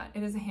something with that.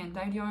 It is a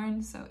hand-dyed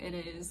yarn, so it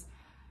is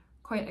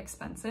quite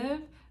expensive,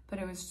 but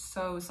it was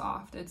so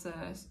soft. It's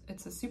a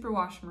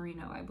superwash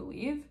merino, I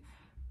believe,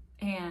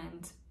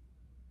 and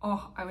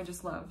oh, I would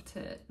just love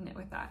to knit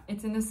with that.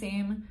 It's in the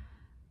same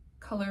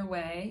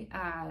colorway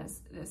as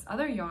this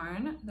other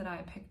yarn that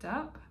I picked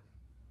up.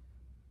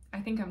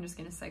 I think I'm just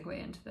gonna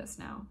segue into this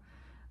now.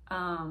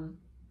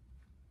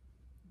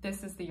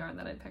 This is the yarn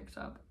that I picked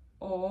up.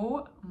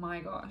 Oh my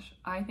gosh,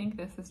 I think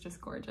this is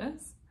just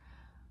gorgeous.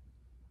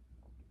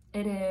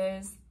 It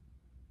is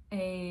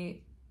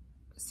a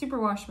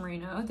superwash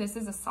merino. This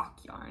is a sock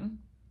yarn,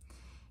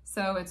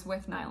 so it's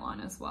with nylon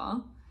as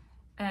well.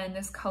 And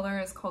this color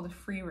is called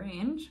Free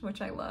Range,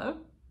 which I love.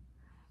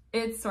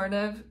 It sort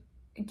of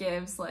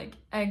gives like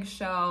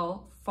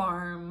eggshell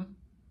farm,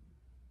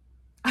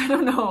 I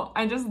don't know,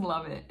 I just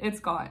love it. It's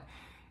got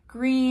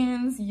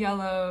greens,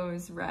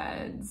 yellows,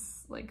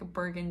 reds, like a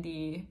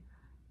burgundy.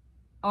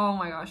 Oh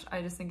my gosh,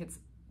 I just think it's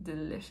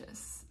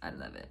delicious. I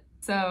love it.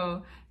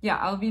 So yeah,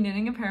 I'll be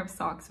knitting a pair of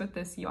socks with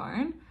this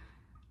yarn.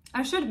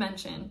 I should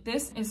mention,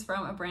 this is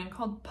from a brand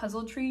called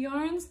Puzzle Tree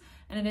Yarns,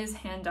 and it is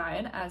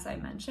hand-dyed, as I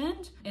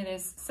mentioned. It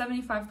is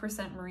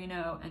 75%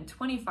 merino and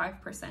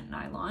 25%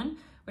 nylon,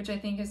 which I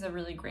think is a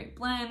really great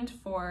blend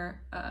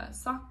for a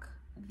sock.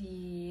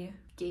 The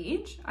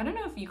gauge, I don't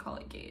know if you call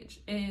it gauge,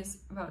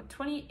 is about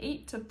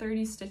 28 to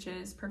 30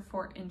 stitches per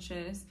 4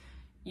 inches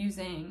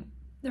using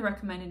the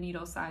recommended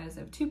needle size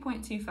of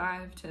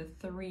 2.25 to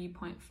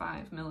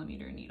 3.5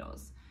 millimeter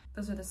needles.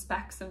 Those are the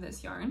specs of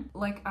this yarn.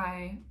 Like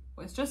I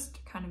was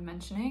just kind of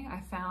mentioning,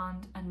 I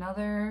found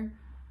another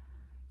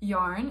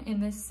yarn in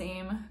this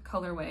same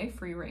colorway,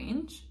 Free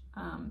Range,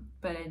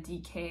 but a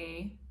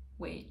DK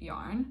weight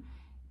yarn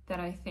that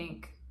I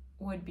think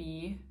would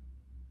be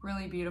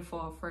really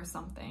beautiful for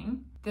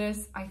something.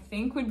 This I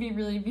think would be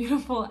really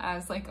beautiful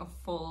as like a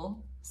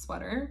full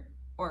sweater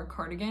or a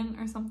cardigan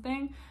or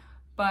something,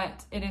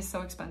 but it is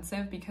so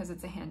expensive because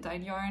it's a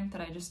hand-dyed yarn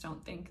that I just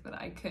don't think that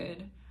I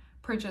could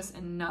purchase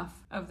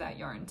enough of that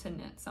yarn to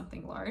knit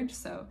something large.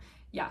 So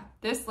yeah,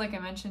 this, like I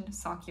mentioned,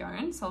 sock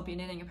yarn, so I'll be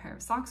knitting a pair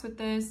of socks with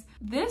this.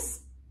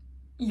 This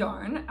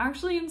yarn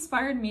actually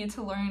inspired me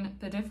to learn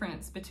the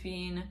difference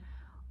between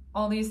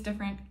all these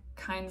different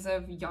kinds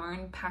of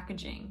yarn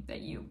packaging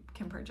that you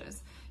can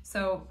purchase.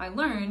 So I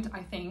learned, I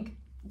think,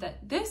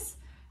 that this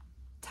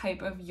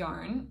type of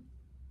yarn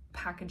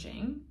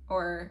packaging,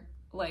 or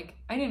like,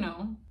 I don't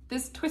know,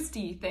 this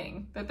twisty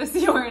thing that this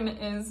yarn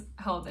is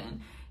held in,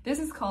 this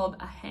is called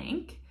a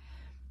hank,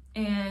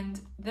 and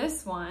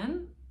this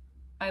one,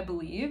 I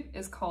believe,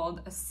 is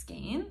called a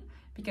skein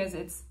because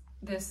it's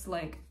this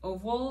like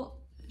oval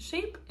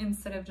shape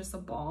instead of just a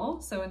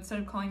ball. So instead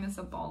of calling this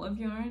a ball of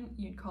yarn,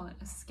 you'd call it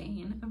a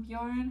skein of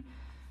yarn.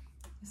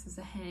 This is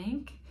a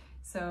hank.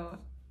 So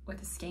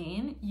with a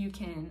skein, you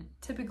can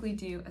typically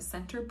do a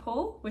center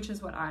pull, which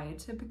is what I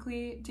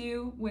typically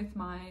do with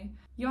my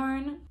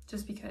yarn,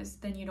 just because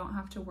then you don't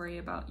have to worry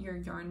about your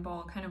yarn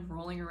ball kind of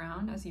rolling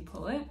around as you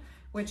pull it,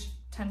 which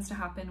tends to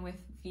happen with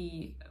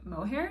the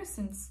mohair.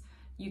 Since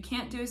you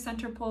can't do a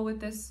center pull with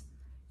this,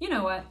 you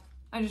know what?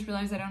 I just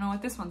realized I don't know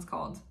what this one's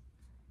called.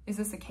 Is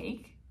this a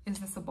cake? Is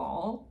this a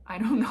ball? I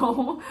don't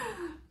know.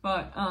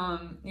 But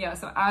yeah,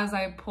 so as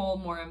I pull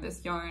more of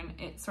this yarn,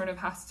 it sort of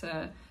has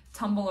to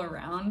tumble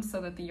around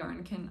so that the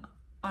yarn can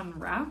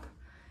unwrap.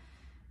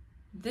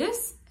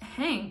 This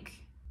hank,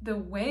 the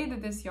way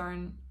that this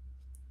yarn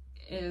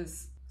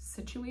is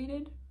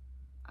situated,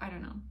 I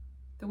don't know.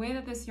 The way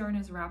that this yarn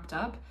is wrapped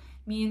up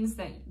means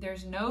that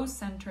there's no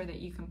center that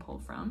you can pull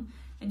from,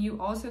 and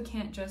you also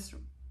can't just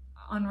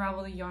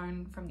unravel the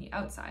yarn from the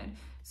outside.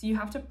 So you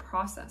have to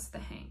process the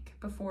hank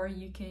before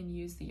you can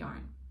use the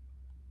yarn.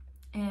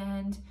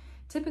 And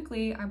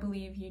typically, I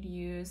believe you'd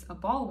use a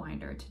ball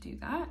winder to do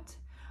that.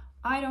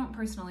 I don't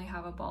personally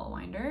have a ball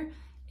winder,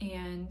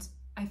 and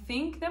I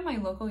think that my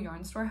local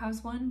yarn store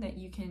has one that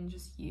you can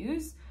just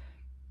use,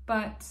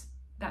 but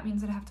that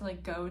means that I have to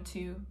like go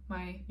to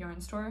my yarn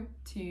store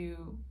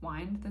to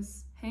wind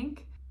this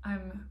hank.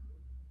 I'm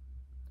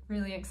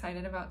really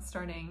excited about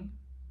starting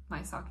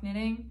my sock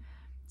knitting.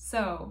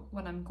 So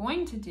what I'm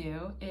going to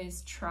do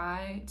is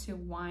try to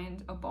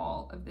wind a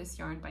ball of this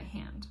yarn by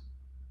hand.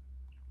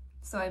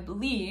 So I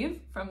believe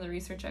from the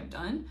research I've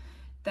done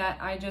that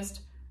I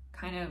just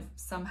kind of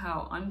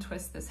somehow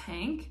untwist this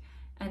hank,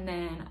 and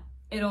then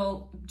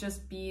it'll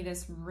just be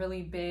this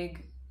really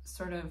big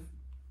sort of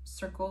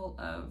circle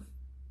of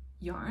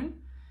yarn,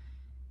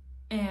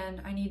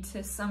 and I need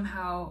to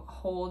somehow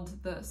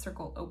hold the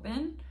circle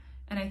open.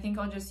 And I think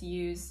I'll just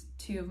use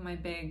two of my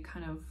big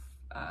kind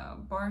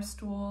of bar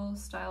stool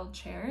style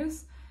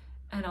chairs,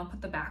 and I'll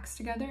put the backs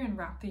together and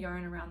wrap the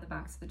yarn around the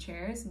backs of the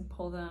chairs and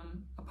pull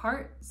them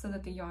apart so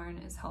that the yarn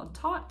is held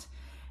taut.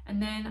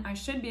 And then I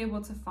should be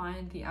able to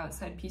find the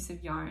outside piece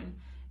of yarn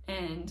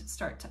and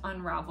start to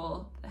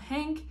unravel the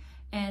hank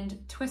and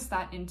twist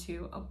that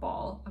into a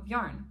ball of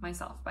yarn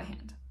myself by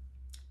hand.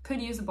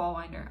 Could use a ball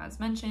winder as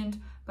mentioned,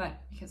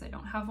 but because I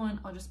don't have one,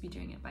 I'll just be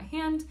doing it by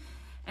hand.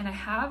 And I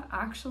have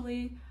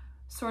actually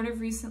sort of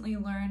recently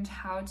learned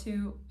how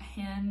to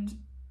hand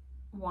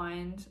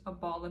wind a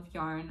ball of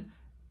yarn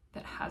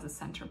that has a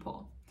center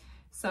pull.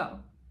 So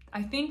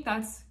I think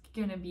that's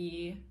gonna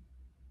be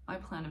my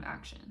plan of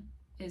action,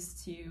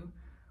 is to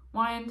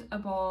wind a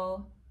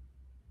ball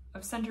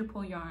of center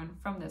pull yarn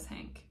from this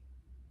hank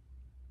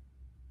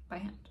by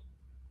hand.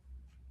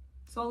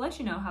 So I'll let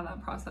you know how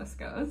that process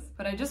goes,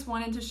 but I just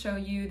wanted to show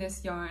you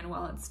this yarn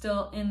while it's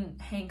still in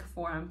hank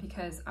form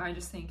because I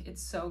just think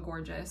it's so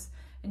gorgeous,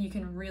 and you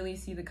can really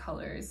see the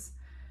colors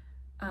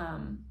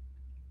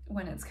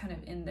when it's kind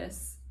of in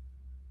this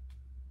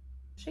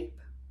shape.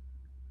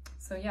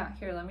 So yeah,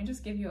 here, let me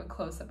just give you a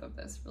close-up of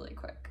this really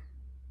quick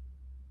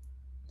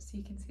so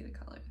you can see the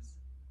colors.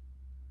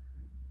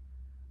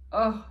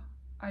 Oh,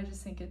 I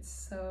just think it's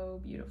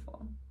so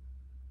beautiful.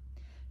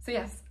 So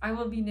yes, I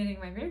will be knitting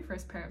my very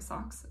first pair of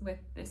socks with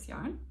this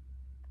yarn.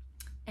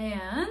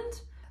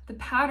 And the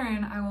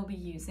pattern I will be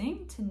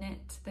using to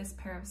knit this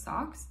pair of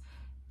socks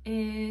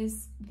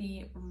is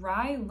the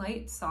Rye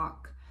Light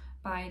Sock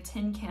by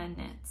Tynn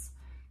Knits.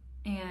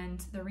 And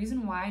the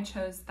reason why I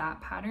chose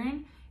that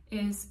pattern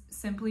is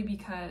simply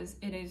because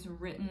it is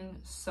written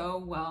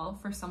so well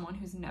for someone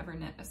who's never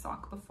knit a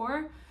sock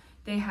before.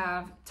 They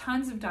have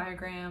tons of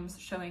diagrams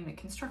showing the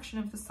construction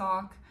of the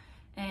sock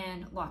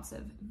and lots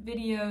of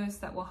videos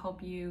that will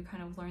help you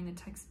kind of learn the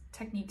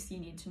techniques you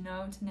need to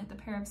know to knit the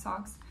pair of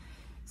socks.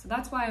 So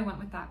that's why I went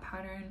with that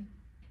pattern.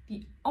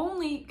 The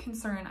only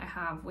concern I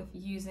have with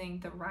using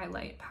the Rye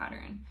Light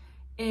pattern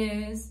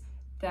is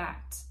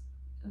that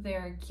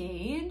their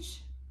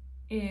gauge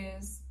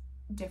is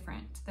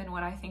different than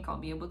what I think I'll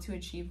be able to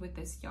achieve with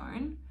this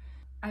yarn.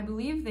 I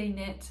believe they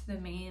knit the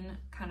main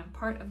kind of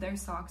part of their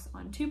socks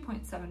on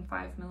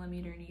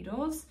 2.75mm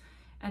needles,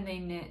 and they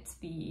knit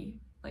the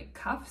like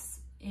cuffs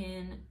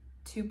in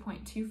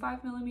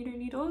 2.25mm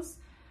needles,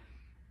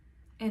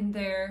 and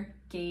their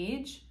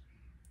gauge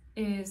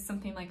is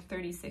something like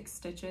 36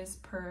 stitches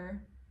per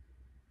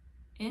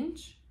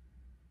inch.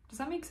 Does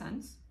that make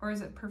sense? Or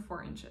is it per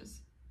 4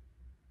 inches?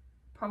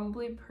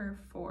 Probably per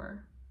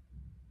 4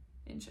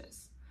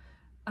 inches.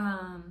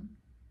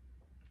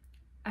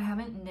 I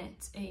haven't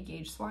knit a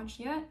gauge swatch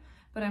yet,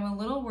 but I'm a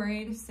little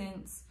worried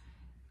since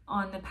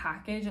on the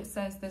package it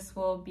says this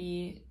will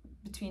be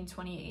between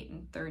 28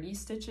 and 30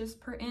 stitches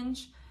per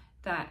inch,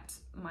 that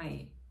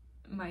my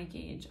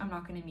gauge, I'm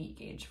not going to meet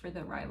gauge for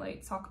the Rye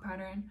Light sock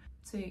pattern.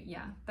 So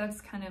yeah, that's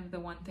kind of the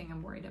one thing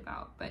I'm worried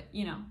about, but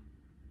you know,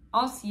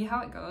 I'll see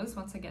how it goes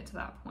once I get to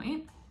that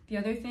point. The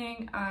other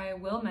thing I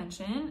will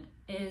mention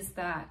is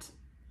that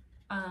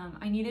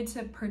I needed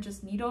to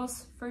purchase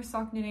needles for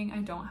sock knitting. I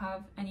don't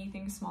have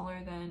anything smaller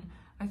than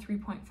a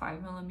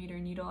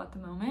 3.5mm needle at the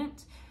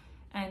moment.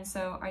 And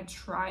so I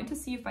tried to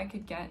see if I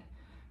could get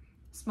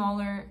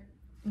smaller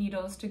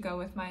needles to go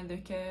with my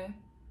Lykke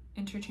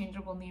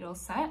interchangeable needle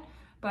set,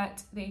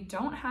 but they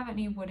don't have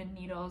any wooden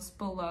needles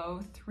below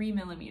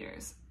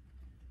 3mm.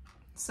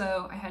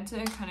 So I had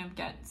to kind of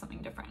get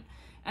something different.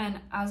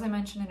 And as I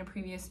mentioned in a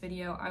previous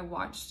video, I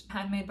watched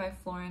Handmade by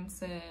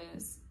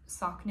Florence's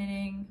sock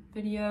knitting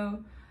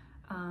video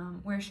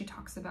where she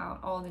talks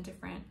about all the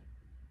different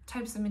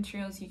types of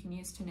materials you can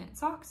use to knit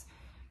socks.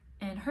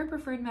 And her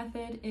preferred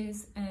method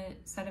is a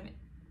set of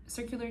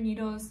circular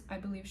needles. I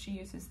believe she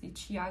uses the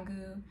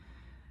Chiagu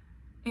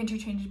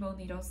interchangeable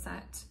needle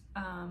set.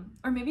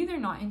 Or maybe they're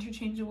not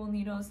interchangeable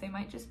needles, they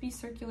might just be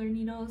circular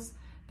needles.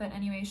 But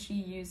anyway, she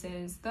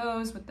uses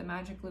those with the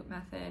magic loop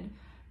method,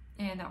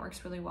 and that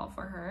works really well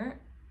for her.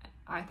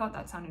 I thought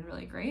that sounded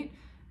really great.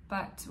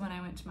 but when I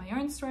went to my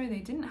yarn store, they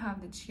didn't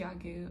have the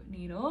Chiagu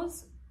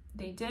needles.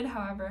 They did,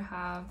 however,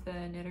 have the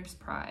Knitter's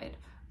Pride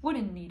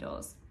wooden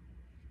needles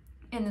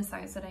in the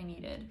size that I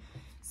needed.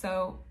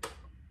 So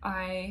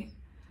I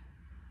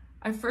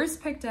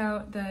first picked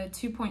out the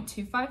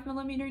 2.25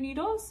 millimeter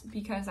needles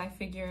because I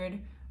figured,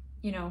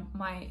 you know,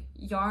 my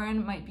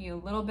yarn might be a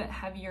little bit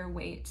heavier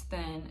weight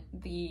than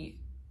the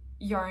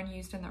yarn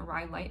used in the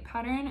Rye Light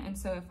pattern. And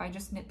so if I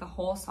just knit the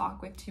whole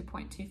sock with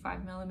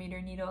 2.25 millimeter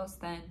needles,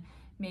 then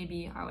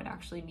maybe I would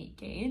actually meet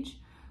gauge.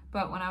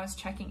 But when I was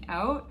checking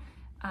out,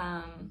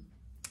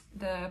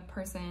 the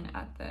person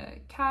at the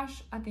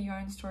cash at the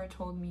yarn store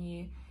told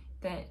me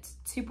that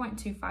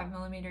 2.25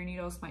 millimeter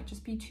needles might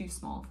just be too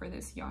small for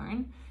this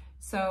yarn.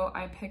 So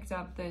I picked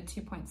up the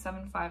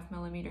 2.75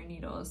 millimeter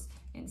needles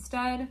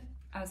instead.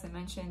 As I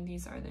mentioned,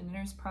 these are the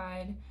Knitter's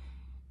Pride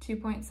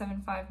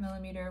 2.75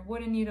 millimeter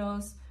wooden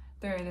needles.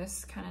 They're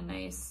this kind of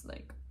nice,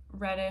 like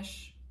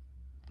reddish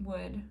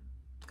wood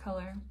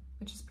color,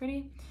 which is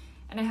pretty.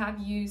 And I have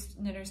used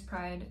Knitter's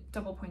Pride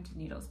double pointed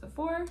needles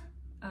before.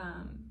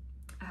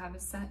 I have a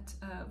set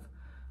of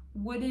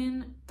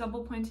wooden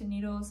double pointed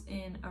needles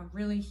in a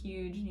really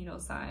huge needle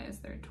size.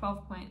 They're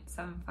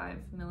 12.75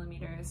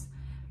 millimeters.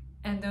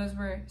 And those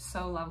were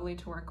so lovely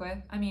to work with.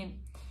 I mean,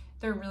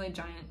 they're really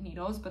giant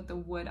needles, but the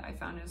wood I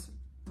found is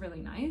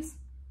really nice.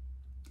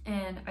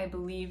 And I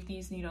believe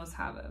these needles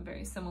have a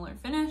very similar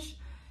finish.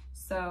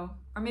 So,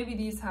 or maybe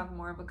these have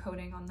more of a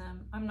coating on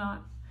them. I'm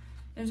not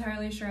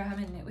entirely sure. I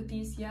haven't knit with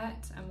these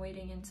yet. I'm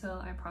waiting until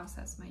I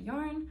process my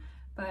yarn,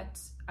 but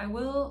I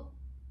will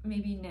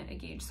maybe knit a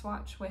gauge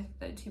swatch with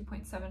the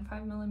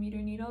 2.75 millimeter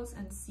needles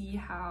and see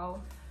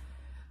how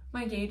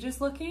my gauge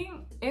is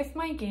looking. If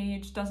my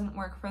gauge doesn't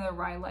work for the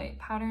Rye Light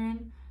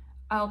pattern,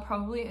 I'll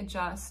probably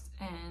adjust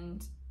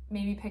and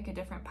maybe pick a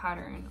different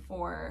pattern,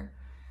 or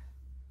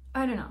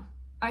I don't know.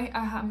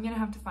 I'm gonna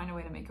have to find a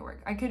way to make it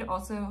work. I could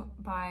also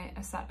buy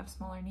a set of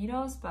smaller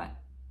needles, but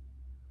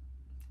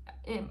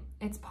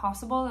it's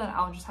possible that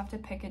I'll just have to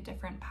pick a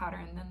different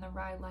pattern than the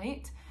Rye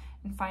Light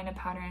and find a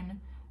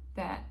pattern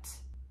that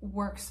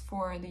works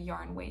for the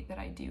yarn weight that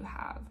I do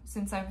have,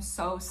 since I'm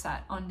so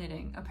set on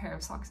knitting a pair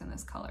of socks in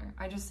this color.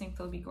 I just think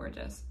they'll be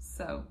gorgeous.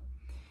 So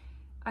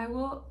I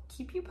will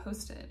keep you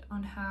posted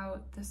on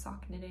how the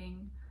sock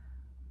knitting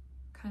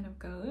kind of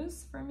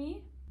goes for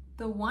me.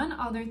 The one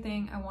other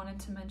thing I wanted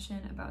to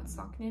mention about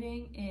sock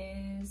knitting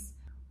is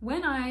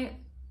when I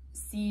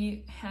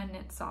see hand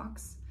knit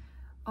socks,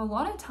 a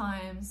lot of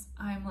times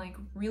I'm like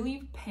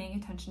really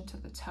paying attention to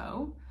the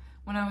toe.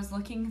 When I was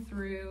looking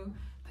through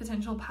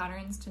potential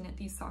patterns to knit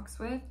these socks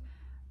with,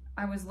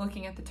 I was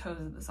looking at the toes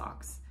of the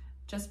socks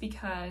just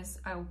because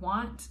I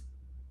want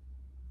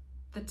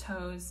the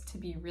toes to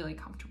be really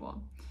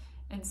comfortable.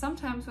 And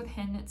sometimes with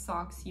hand knit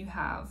socks, you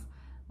have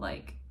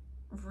like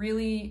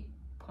really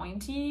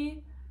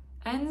pointy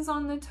ends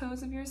on the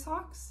toes of your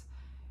socks,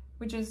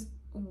 which is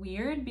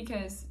weird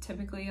because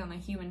typically on the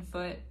human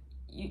foot,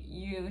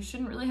 you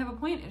shouldn't really have a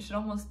point. It should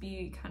almost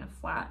be kind of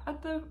flat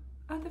at the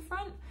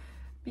front,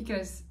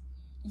 because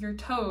your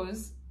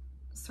toes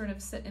sort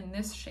of sit in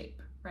this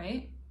shape,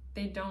 right?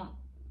 They don't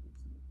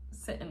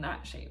sit in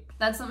that shape.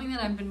 That's something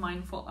that I've been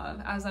mindful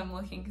of as I'm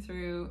looking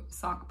through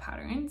sock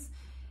patterns.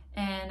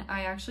 And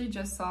I actually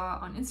just saw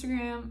on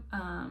Instagram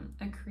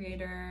a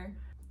creator,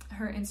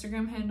 her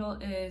Instagram handle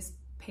is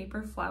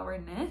Paper Flower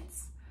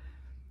Knits.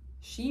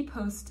 She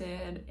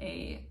posted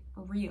a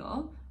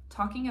reel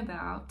talking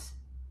about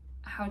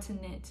how to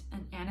knit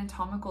an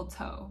anatomical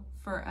toe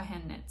for a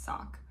hand knit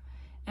sock.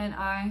 And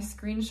I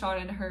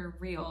screenshotted her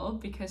reel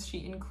because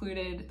she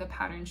included the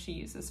pattern she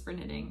uses for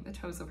knitting the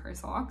toes of her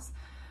socks.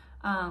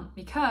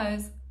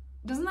 Because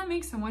doesn't that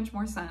make so much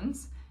more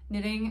sense?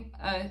 Knitting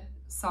a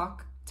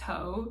sock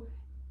toe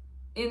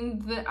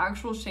in the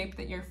actual shape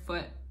that your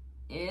foot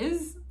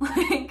is,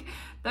 like,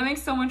 that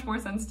makes so much more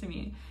sense to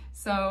me.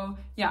 So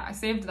yeah, I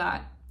saved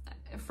that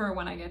for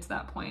when I get to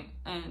that point.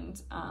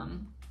 And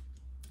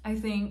I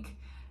think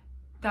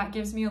that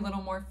gives me a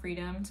little more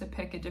freedom to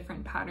pick a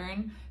different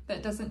pattern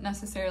that doesn't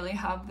necessarily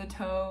have the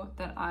toe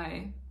that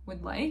I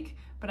would like,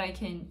 but I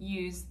can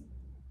use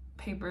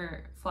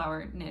Paper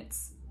Flower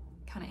Knits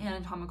kind of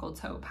anatomical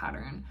toe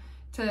pattern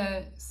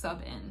to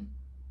sub in,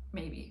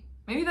 maybe.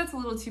 Maybe that's a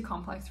little too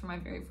complex for my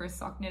very first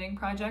sock knitting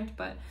project,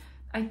 but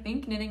I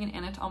think knitting an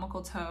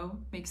anatomical toe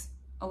makes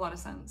a lot of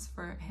sense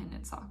for a hand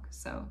knit sock.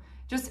 So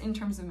just in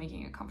terms of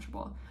making it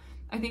comfortable.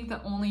 I think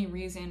the only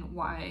reason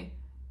why,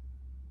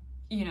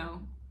 you know,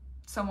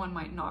 someone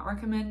might not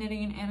recommend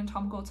knitting an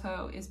anatomical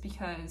toe is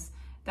because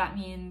that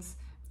means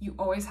you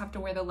always have to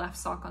wear the left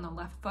sock on the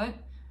left foot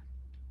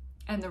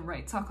and the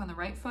right sock on the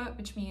right foot,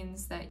 which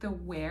means that the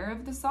wear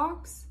of the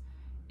socks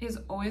is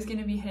always going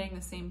to be hitting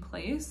the same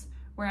place.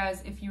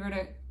 Whereas if you were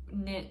to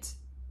knit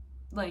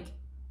like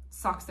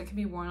socks that can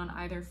be worn on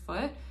either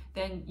foot,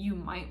 then you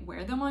might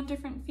wear them on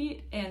different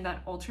feet, and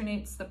that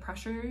alternates the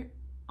pressure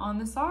on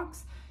the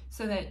socks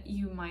so that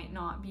you might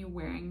not be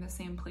wearing the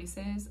same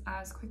places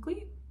as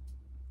quickly,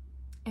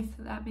 if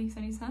that makes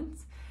any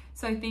sense.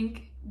 So I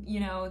think, you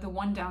know, the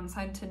one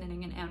downside to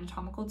knitting an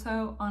anatomical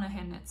toe on a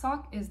hand knit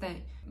sock is that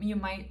you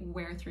might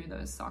wear through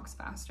those socks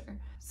faster.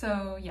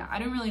 So yeah, I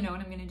don't really know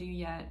what I'm gonna do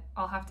yet.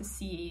 I'll have to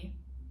see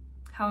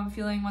how I'm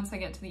feeling once I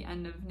get to the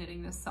end of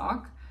knitting this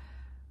sock.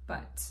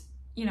 But,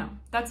 you know,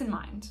 that's in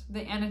mind.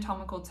 The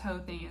anatomical toe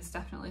thing is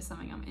definitely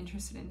something I'm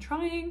interested in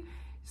trying.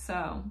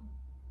 So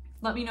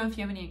let me know if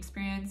you have any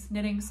experience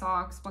knitting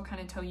socks, what kind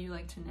of toe you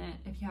like to knit,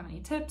 if you have any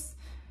tips.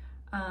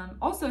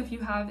 Also, if you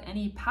have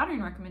any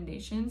pattern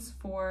recommendations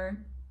for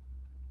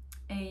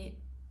a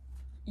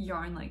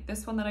yarn like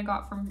this one that I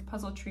got from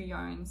Puzzle Tree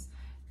Yarns.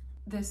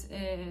 This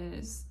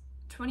is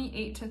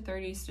 28 to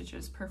 30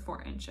 stitches per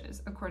 4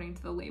 inches, according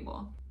to the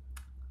label.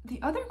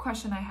 The other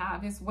question I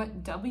have is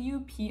what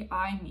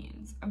WPI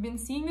means. I've been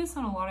seeing this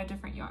on a lot of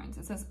different yarns.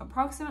 It says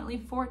approximately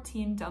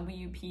 14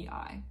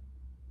 WPI.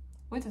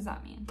 What does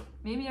that mean?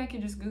 Maybe I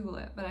could just Google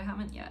it, but I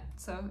haven't yet.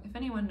 So if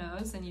anyone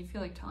knows and you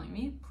feel like telling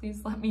me,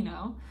 please let me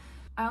know.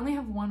 I only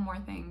have one more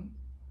thing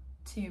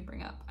to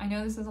bring up. I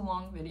know this is a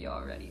long video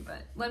already,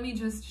 but let me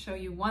just show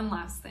you one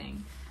last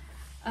thing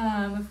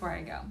before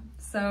I go.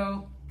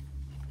 So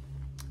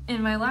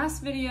in my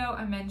last video,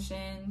 I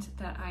mentioned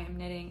that I am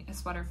knitting a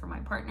sweater for my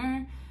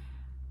partner,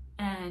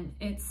 and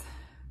it's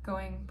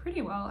going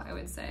pretty well, I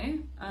would say.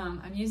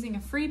 I'm using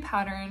a free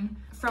pattern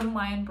from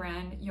Lion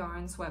Brand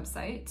Yarns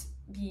website.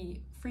 The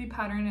free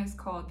pattern is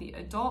called the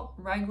Adult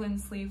Raglan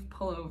Sleeve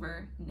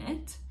Pullover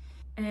Knit.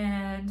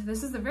 And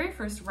this is the very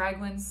first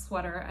raglan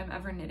sweater I'm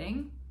ever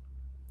knitting.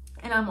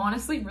 And I'm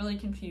honestly really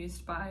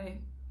confused by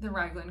the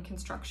raglan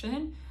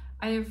construction.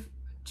 I've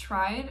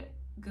tried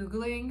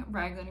Googling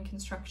raglan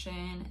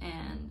construction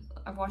and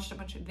I've watched a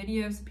bunch of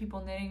videos of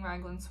people knitting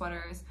raglan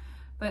sweaters,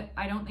 but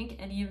I don't think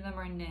any of them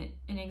are knit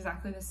in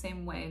exactly the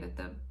same way that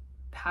the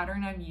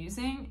pattern I'm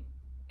using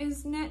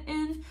is knit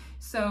in.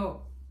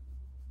 So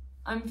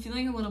I'm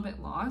feeling a little bit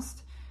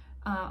lost.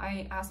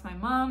 I asked my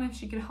mom if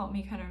she could help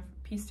me kind of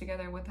piece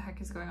together what the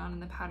heck is going on in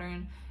the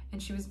pattern,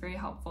 and she was very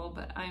helpful,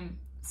 but I'm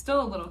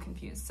still a little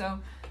confused. So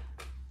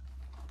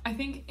I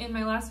think in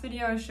my last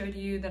video I showed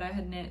you that I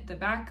had knit the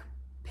back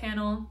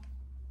panel,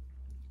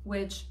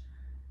 which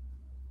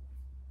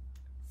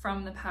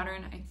from the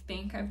pattern I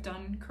think I've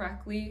done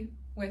correctly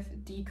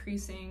with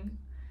decreasing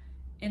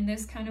in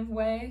this kind of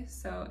way.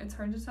 So it's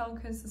hard to tell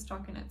because the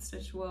stockinette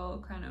stitch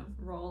will kind of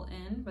roll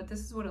in, but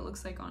this is what it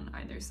looks like on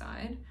either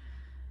side.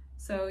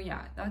 So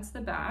yeah, that's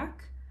the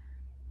back.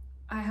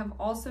 I have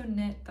also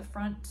knit the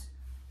front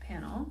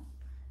panel,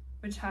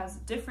 which has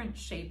different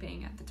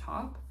shaping at the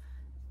top.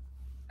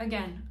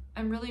 Again,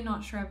 I'm really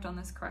not sure I've done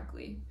this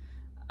correctly,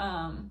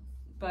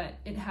 but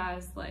it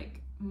has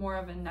like more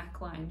of a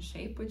neckline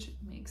shape, which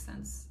makes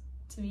sense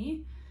to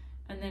me.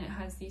 And then it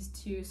has these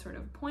two sort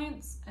of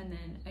points, and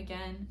then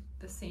again,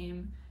 the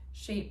same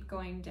shape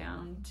going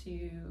down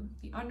to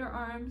the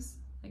underarms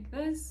like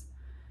this.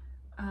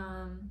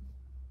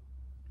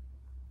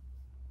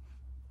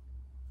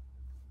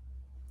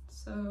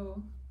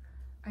 So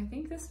I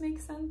think this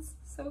makes sense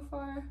so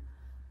far.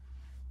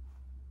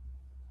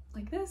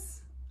 Like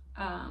this.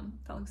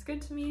 That looks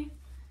good to me.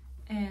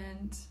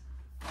 And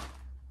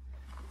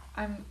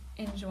I'm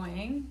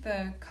enjoying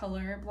the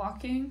color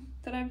blocking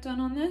that I've done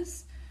on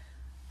this.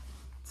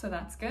 So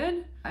that's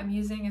good. I'm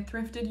using a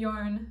thrifted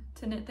yarn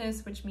to knit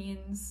this, which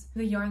means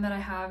the yarn that I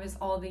have is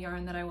all the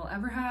yarn that I will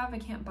ever have. I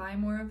can't buy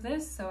more of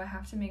this, so I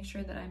have to make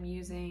sure that I'm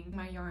using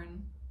my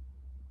yarn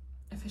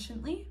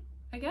efficiently,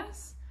 I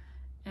guess,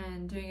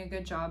 and doing a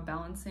good job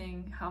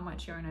balancing how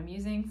much yarn I'm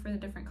using for the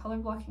different color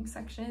blocking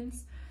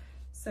sections.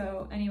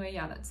 So anyway,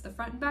 yeah, that's the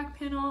front and back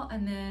panel,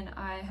 and then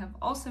I have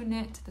also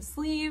knit the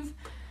sleeve.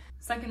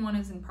 Second one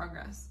is in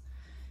progress,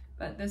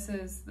 but this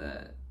is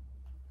the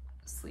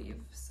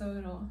sleeve. So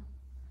it'll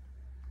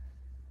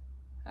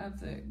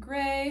have the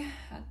gray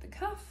at the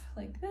cuff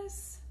like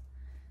this,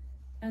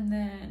 and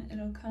then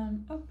it'll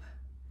come up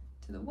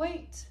to the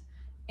white.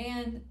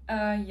 And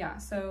yeah,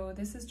 so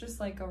this is just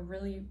like a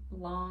really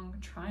long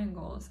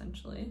triangle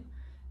essentially.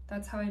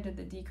 That's how I did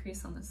the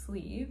decrease on the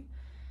sleeve.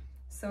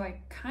 So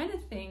I kind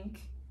of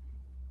think,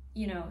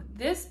 you know,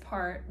 this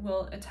part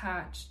will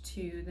attach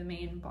to the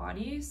main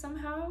body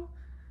somehow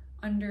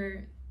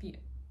under the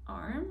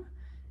arm,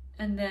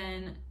 and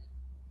then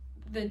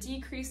the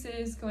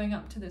decreases going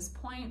up to this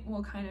point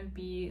will kind of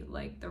be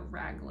like the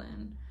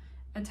raglan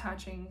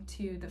attaching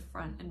to the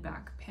front and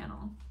back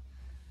panel,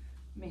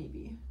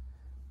 maybe.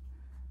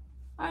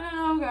 I don't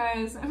know,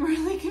 guys, I'm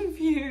really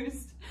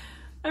confused.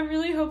 I'm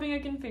really hoping I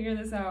can figure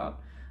this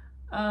out.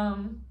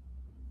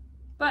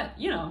 But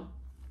you know,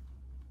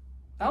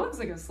 that looks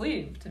like a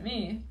sleeve to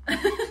me.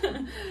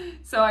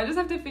 So I just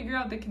have to figure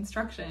out the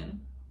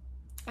construction.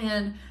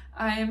 And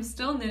I am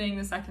still knitting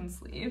the second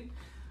sleeve.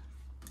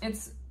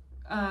 It's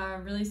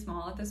really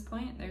small at this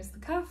point. There's the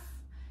cuff,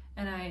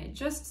 and I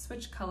just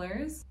switched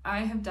colors. I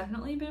have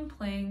definitely been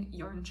playing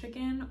yarn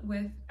chicken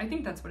with, I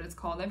think that's what it's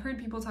called. I've heard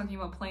people talking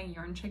about playing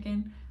yarn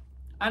chicken.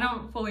 I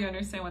don't fully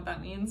understand what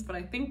that means, but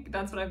I think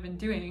that's what I've been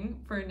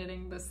doing for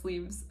knitting the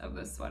sleeves of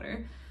this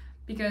sweater.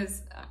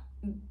 because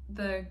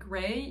the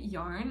gray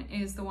yarn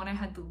is the one I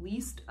had the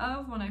least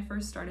of when I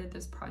first started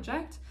this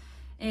project.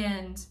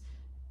 And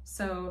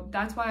so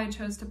that's why I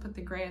chose to put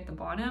the gray at the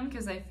bottom,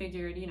 because I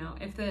figured, you know,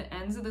 if the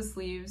ends of the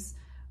sleeves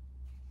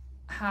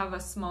have a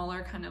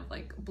smaller kind of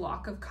like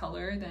block of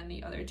color than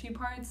the other two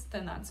parts,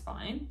 then that's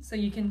fine. So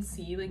you can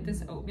see like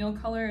this oatmeal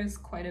color is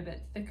quite a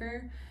bit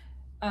thicker.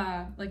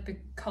 Like the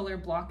color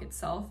block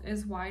itself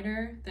is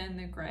wider than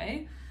the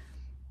gray.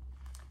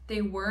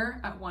 They were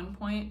at one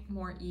point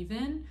more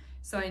even,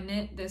 so I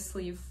knit this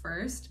sleeve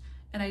first,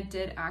 and I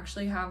did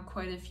actually have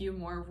quite a few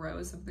more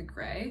rows of the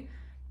gray.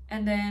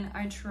 And then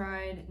I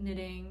tried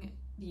knitting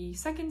the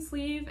second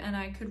sleeve, and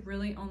I could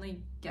really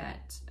only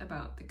get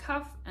about the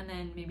cuff and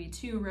then maybe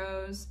 2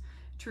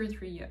 or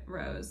 3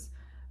 rows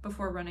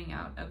before running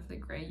out of the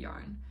gray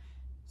yarn.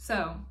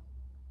 So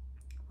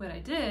what I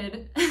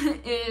did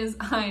is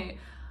I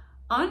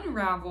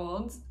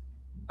unraveled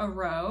a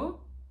row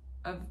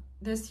of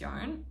this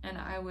yarn, and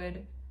I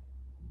would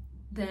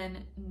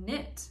then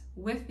knit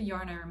with the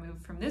yarn I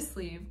removed from this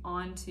sleeve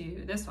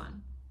onto this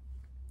one.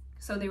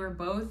 So they were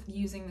both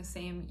using the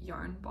same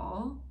yarn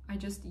ball. I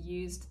just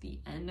used the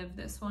end of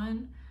this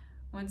one.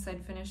 Once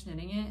I'd finished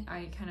knitting it,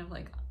 I kind of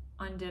like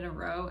undid a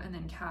row and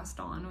then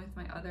cast on with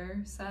my other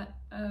set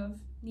of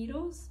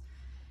needles.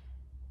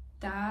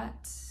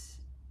 That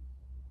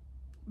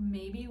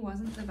maybe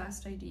wasn't the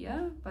best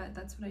idea, but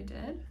that's what I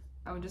did.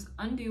 I would just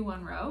undo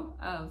 1 row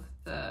of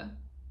the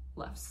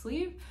left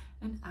sleeve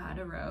and add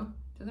a row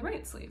to the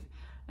right sleeve.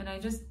 And I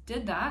just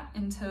did that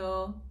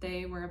until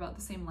they were about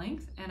the same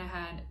length, and I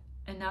had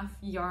enough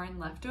yarn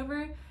left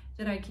over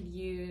that I could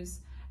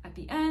use at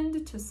the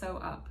end to sew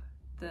up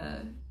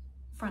the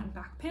front and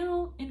back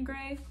panel in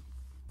gray.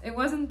 It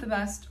wasn't the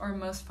best or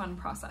most fun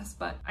process,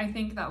 but I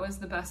think that was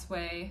the best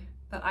way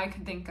that I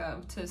could think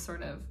of to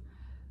sort of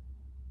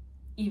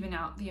even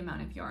out the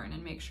amount of yarn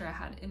and make sure I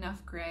had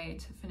enough gray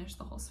to finish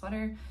the whole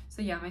sweater.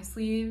 So yeah, my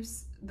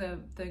sleeves, the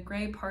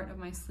gray part of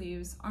my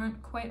sleeves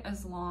aren't quite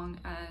as long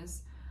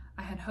as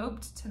I had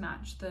hoped to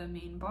match the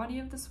main body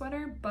of the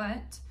sweater,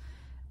 but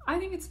I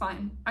think it's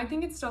fine. I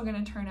think it's still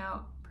gonna turn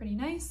out pretty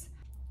nice.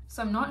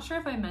 So I'm not sure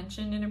if I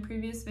mentioned in a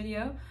previous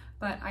video,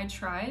 but I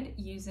tried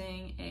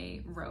using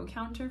a row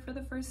counter for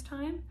the first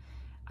time.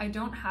 I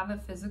don't have a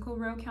physical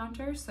row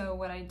counter, so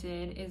what I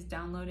did is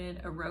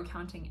downloaded a row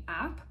counting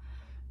app,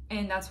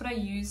 and that's what I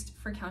used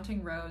for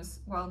counting rows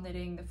while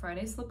knitting the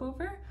Friday slip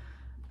over.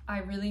 I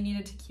really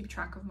needed to keep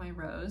track of my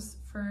rows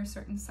for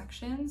certain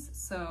sections,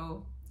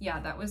 so yeah,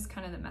 that was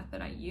kind of the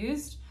method I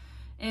used,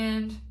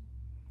 and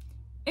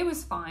it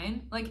was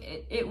fine. Like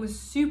it was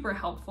super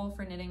helpful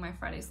for knitting my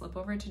Friday slip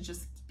over to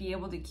just be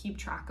able to keep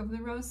track of the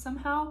rows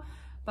somehow,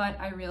 but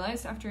I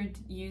realized after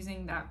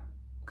using that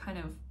kind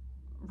of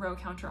row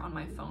counter on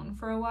my phone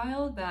for a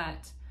while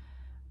that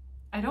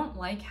I don't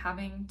like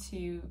having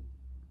to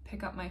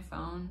pick up my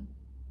phone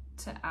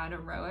to add a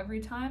row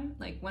every time.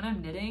 Like when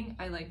I'm knitting,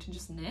 I like to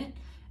just knit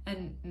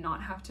and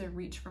not have to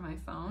reach for my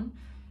phone.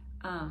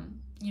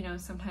 You know,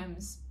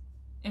 sometimes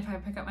if I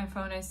pick up my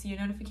phone, I see a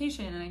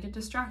notification and I get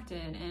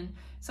distracted, and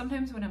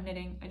sometimes when I'm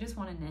knitting, I just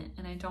want to knit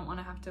and I don't want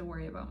to have to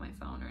worry about my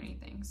phone or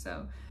anything.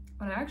 So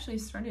what I actually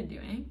started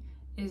doing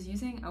is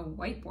using a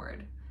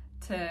whiteboard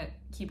to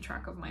keep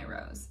track of my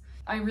rows.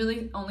 I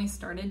really only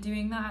started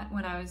doing that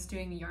when I was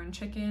doing the yarn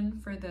chicken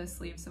for the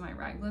sleeves of my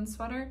raglan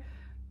sweater,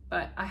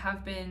 but I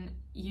have been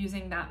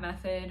using that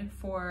method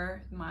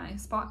for my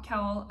spot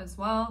cowl as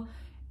well.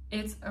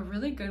 It's a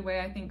really good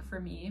way, I think, for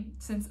me,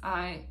 since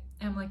I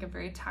am like a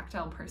very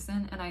tactile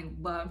person and I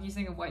love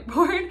using a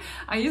whiteboard.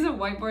 I use a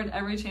whiteboard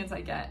every chance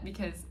I get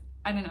because,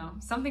 I don't know,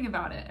 something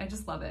about it, I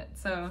just love it.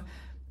 So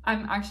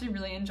I'm actually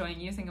really enjoying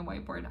using a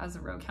whiteboard as a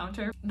row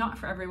counter. Not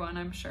for everyone,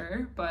 I'm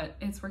sure, but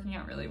it's working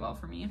out really well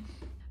for me.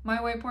 My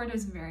whiteboard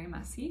is very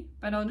messy,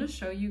 but I'll just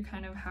show you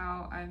kind of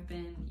how I've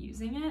been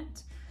using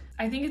it.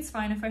 I think it's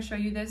fine if I show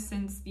you this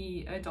since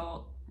the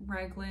Adult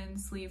Raglan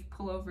Sleeve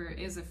Pullover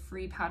is a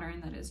free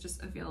pattern that is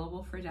just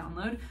available for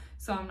download.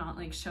 So I'm not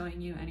like showing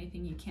you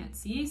anything you can't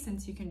see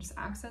since you can just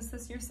access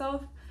this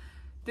yourself.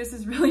 This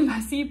is really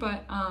messy,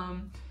 but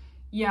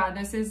yeah,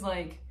 this is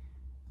like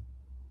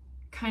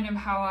kind of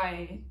how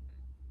I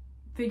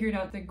figured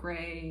out the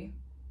gray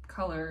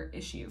color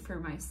issue for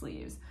my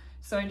sleeves.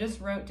 So I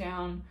just wrote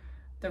down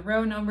the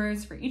row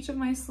numbers for each of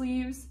my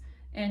sleeves,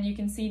 and you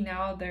can see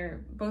now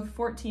they're both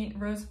 14,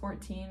 rows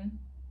 14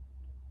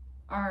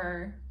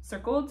 are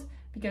circled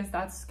because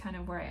that's kind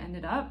of where I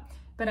ended up.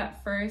 But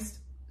at first,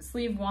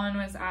 sleeve 1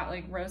 was at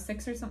like row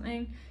 6 or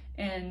something,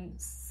 and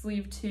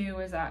sleeve 2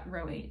 was at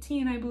row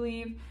 18, I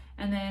believe.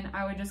 And then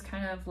I would just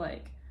kind of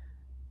like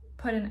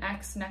put an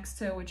X next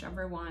to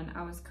whichever one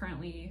I was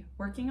currently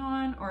working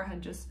on or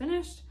had just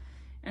finished.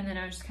 And then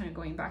I was just kind of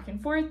going back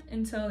and forth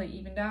until they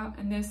evened out.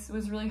 And this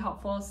was really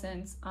helpful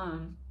since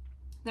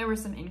there were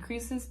some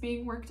increases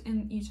being worked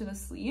in each of the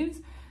sleeves,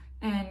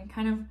 and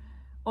kind of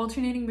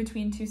alternating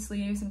between 2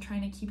 sleeves and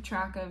trying to keep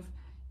track of,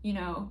 you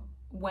know,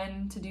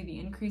 when to do the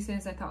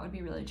increases I thought would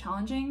be really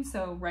challenging.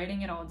 So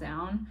writing it all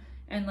down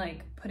and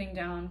like putting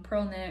down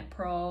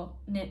purl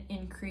knit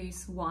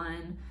increase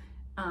 1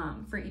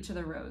 for each of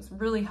the rows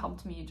really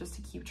helped me just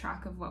to keep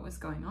track of what was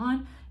going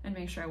on and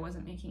make sure I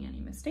wasn't making any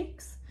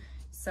mistakes.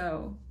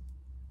 So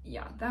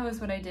yeah, that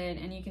was what I did.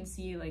 And you can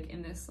see like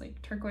in this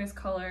like turquoise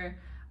color,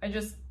 I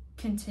just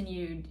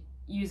continued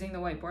using the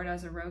whiteboard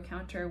as a row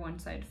counter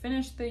once I'd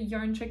finished the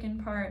yarn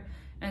chicken part.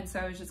 And so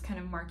I was just kind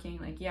of marking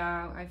like,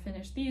 yeah, I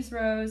finished these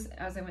rows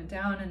as I went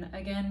down, and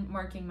again,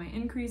 marking my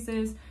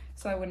increases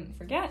so I wouldn't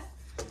forget.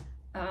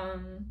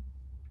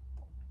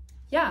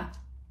 Yeah,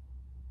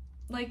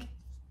 like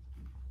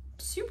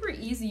super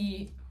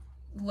easy,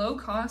 low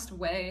cost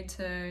way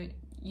to,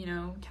 you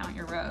know, count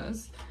your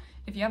rows.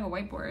 If you have a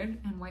whiteboard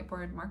and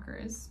whiteboard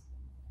markers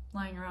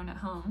lying around at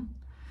home,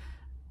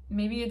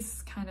 maybe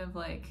it's kind of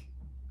like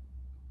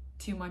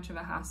too much of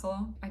a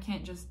hassle. I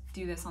can't just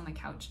do this on the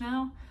couch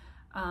now.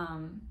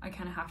 I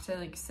kind of have to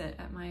like sit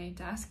at my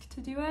desk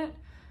to do it.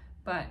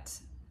 But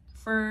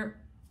for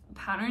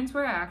patterns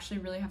where I actually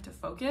really have to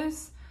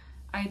focus,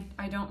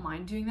 I don't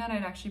mind doing that.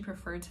 I'd actually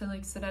prefer to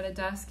like sit at a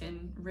desk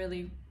and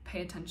really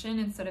pay attention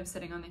instead of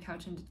sitting on the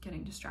couch and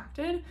getting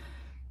distracted.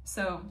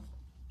 So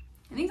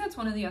I think that's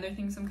one of the other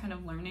things I'm kind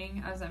of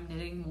learning as I'm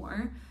knitting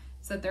more,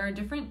 is that there are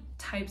different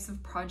types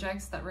of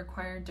projects that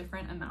require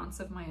different amounts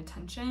of my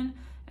attention.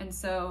 And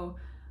so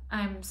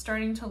I'm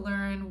starting to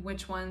learn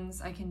which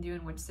ones I can do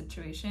in which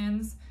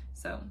situations.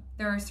 So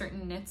there are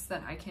certain knits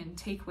that I can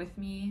take with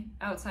me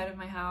outside of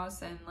my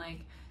house and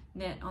like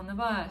knit on the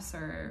bus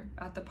or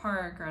at the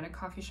park or at a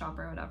coffee shop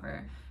or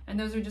whatever. And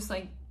those are just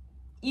like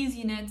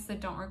easy knits that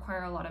don't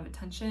require a lot of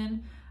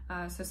attention.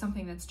 So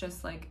something that's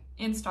just like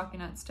in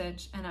stockinette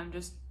stitch and I'm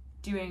just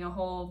doing a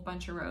whole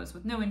bunch of rows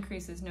with no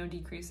increases, no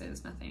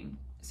decreases, nothing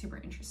super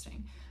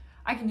interesting.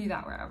 I can do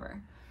that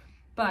wherever.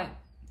 But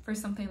for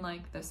something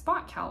like the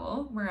Spot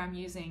Cowl, where I'm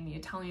using the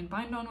Italian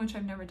bind-on, which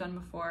I've never done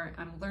before,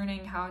 I'm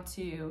learning how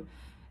to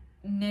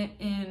knit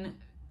in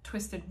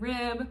twisted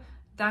rib.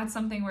 That's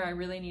something where I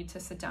really need to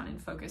sit down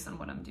and focus on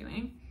what I'm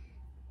doing.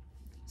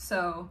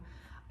 So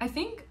I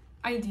think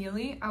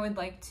ideally I would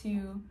like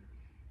to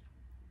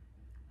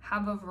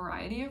have a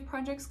variety of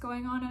projects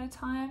going on at a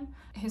time.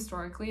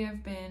 Historically,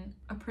 I've been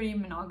a pretty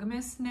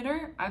monogamous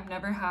knitter. I've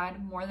never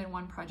had more than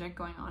one project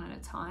going on at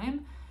a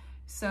time.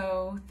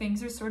 So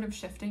things are sort of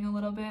shifting a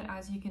little bit.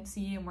 As you can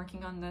see, I'm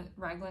working on the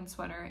raglan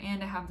sweater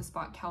and I have the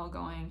Spot Cowl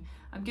going.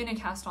 I'm gonna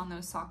cast on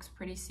those socks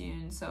pretty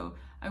soon, so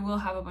I will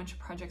have a bunch of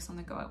projects on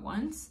the go at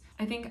once.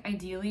 I think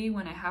ideally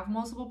when I have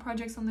multiple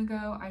projects on the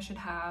go, I should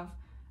have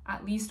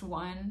at least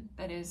one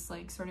that is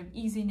like sort of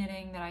easy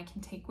knitting that I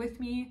can take with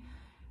me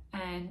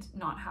and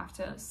not have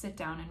to sit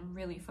down and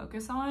really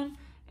focus on.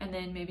 And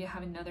then maybe I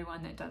have another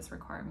one that does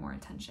require more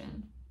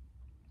attention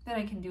that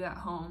I can do at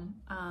home.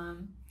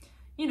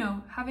 You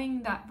know,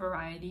 having that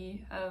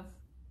variety of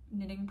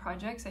knitting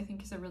projects I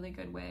think is a really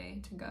good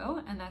way to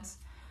go, and that's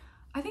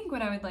I think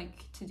what I would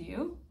like to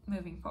do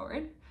moving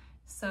forward.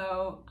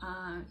 So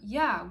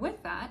yeah,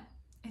 with that,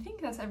 I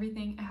think that's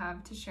everything I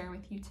have to share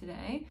with you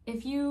today.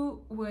 If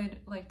you would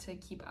like to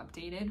keep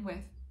updated with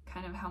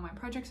kind of how my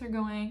projects are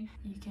going,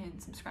 you can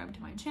subscribe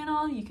to my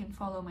channel, you can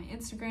follow my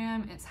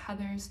Instagram, it's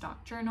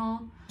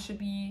heathers.journal. I should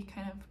be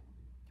kind of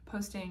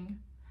posting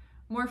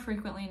more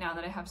frequently now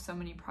that I have so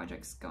many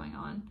projects going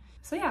on.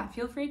 So yeah,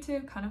 feel free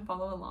to kind of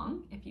follow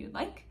along if you'd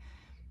like.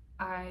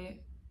 I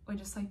would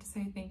just like to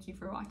say thank you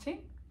for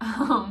watching.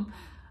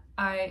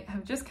 I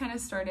have just kind of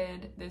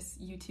started this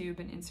YouTube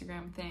and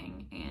Instagram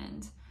thing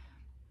and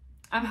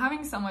I'm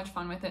having so much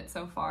fun with it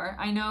so far.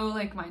 I know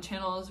like my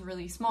channel is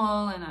really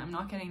small and I'm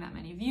not getting that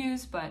many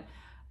views, but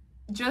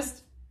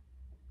just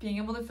being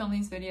able to film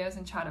these videos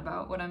and chat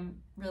about what I'm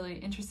really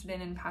interested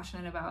in and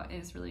passionate about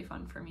is really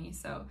fun for me.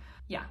 So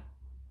yeah,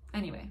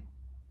 anyway,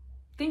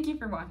 thank you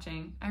for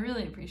watching. I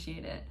really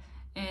appreciate it.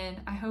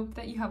 And I hope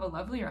that you have a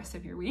lovely rest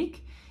of your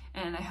week.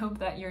 And I hope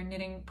that your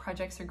knitting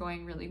projects are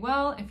going really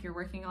well if you're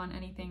working on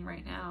anything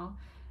right now.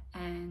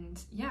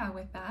 And yeah,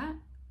 with that,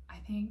 I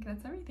think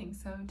that's everything.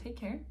 So take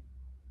care.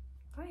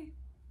 Bye.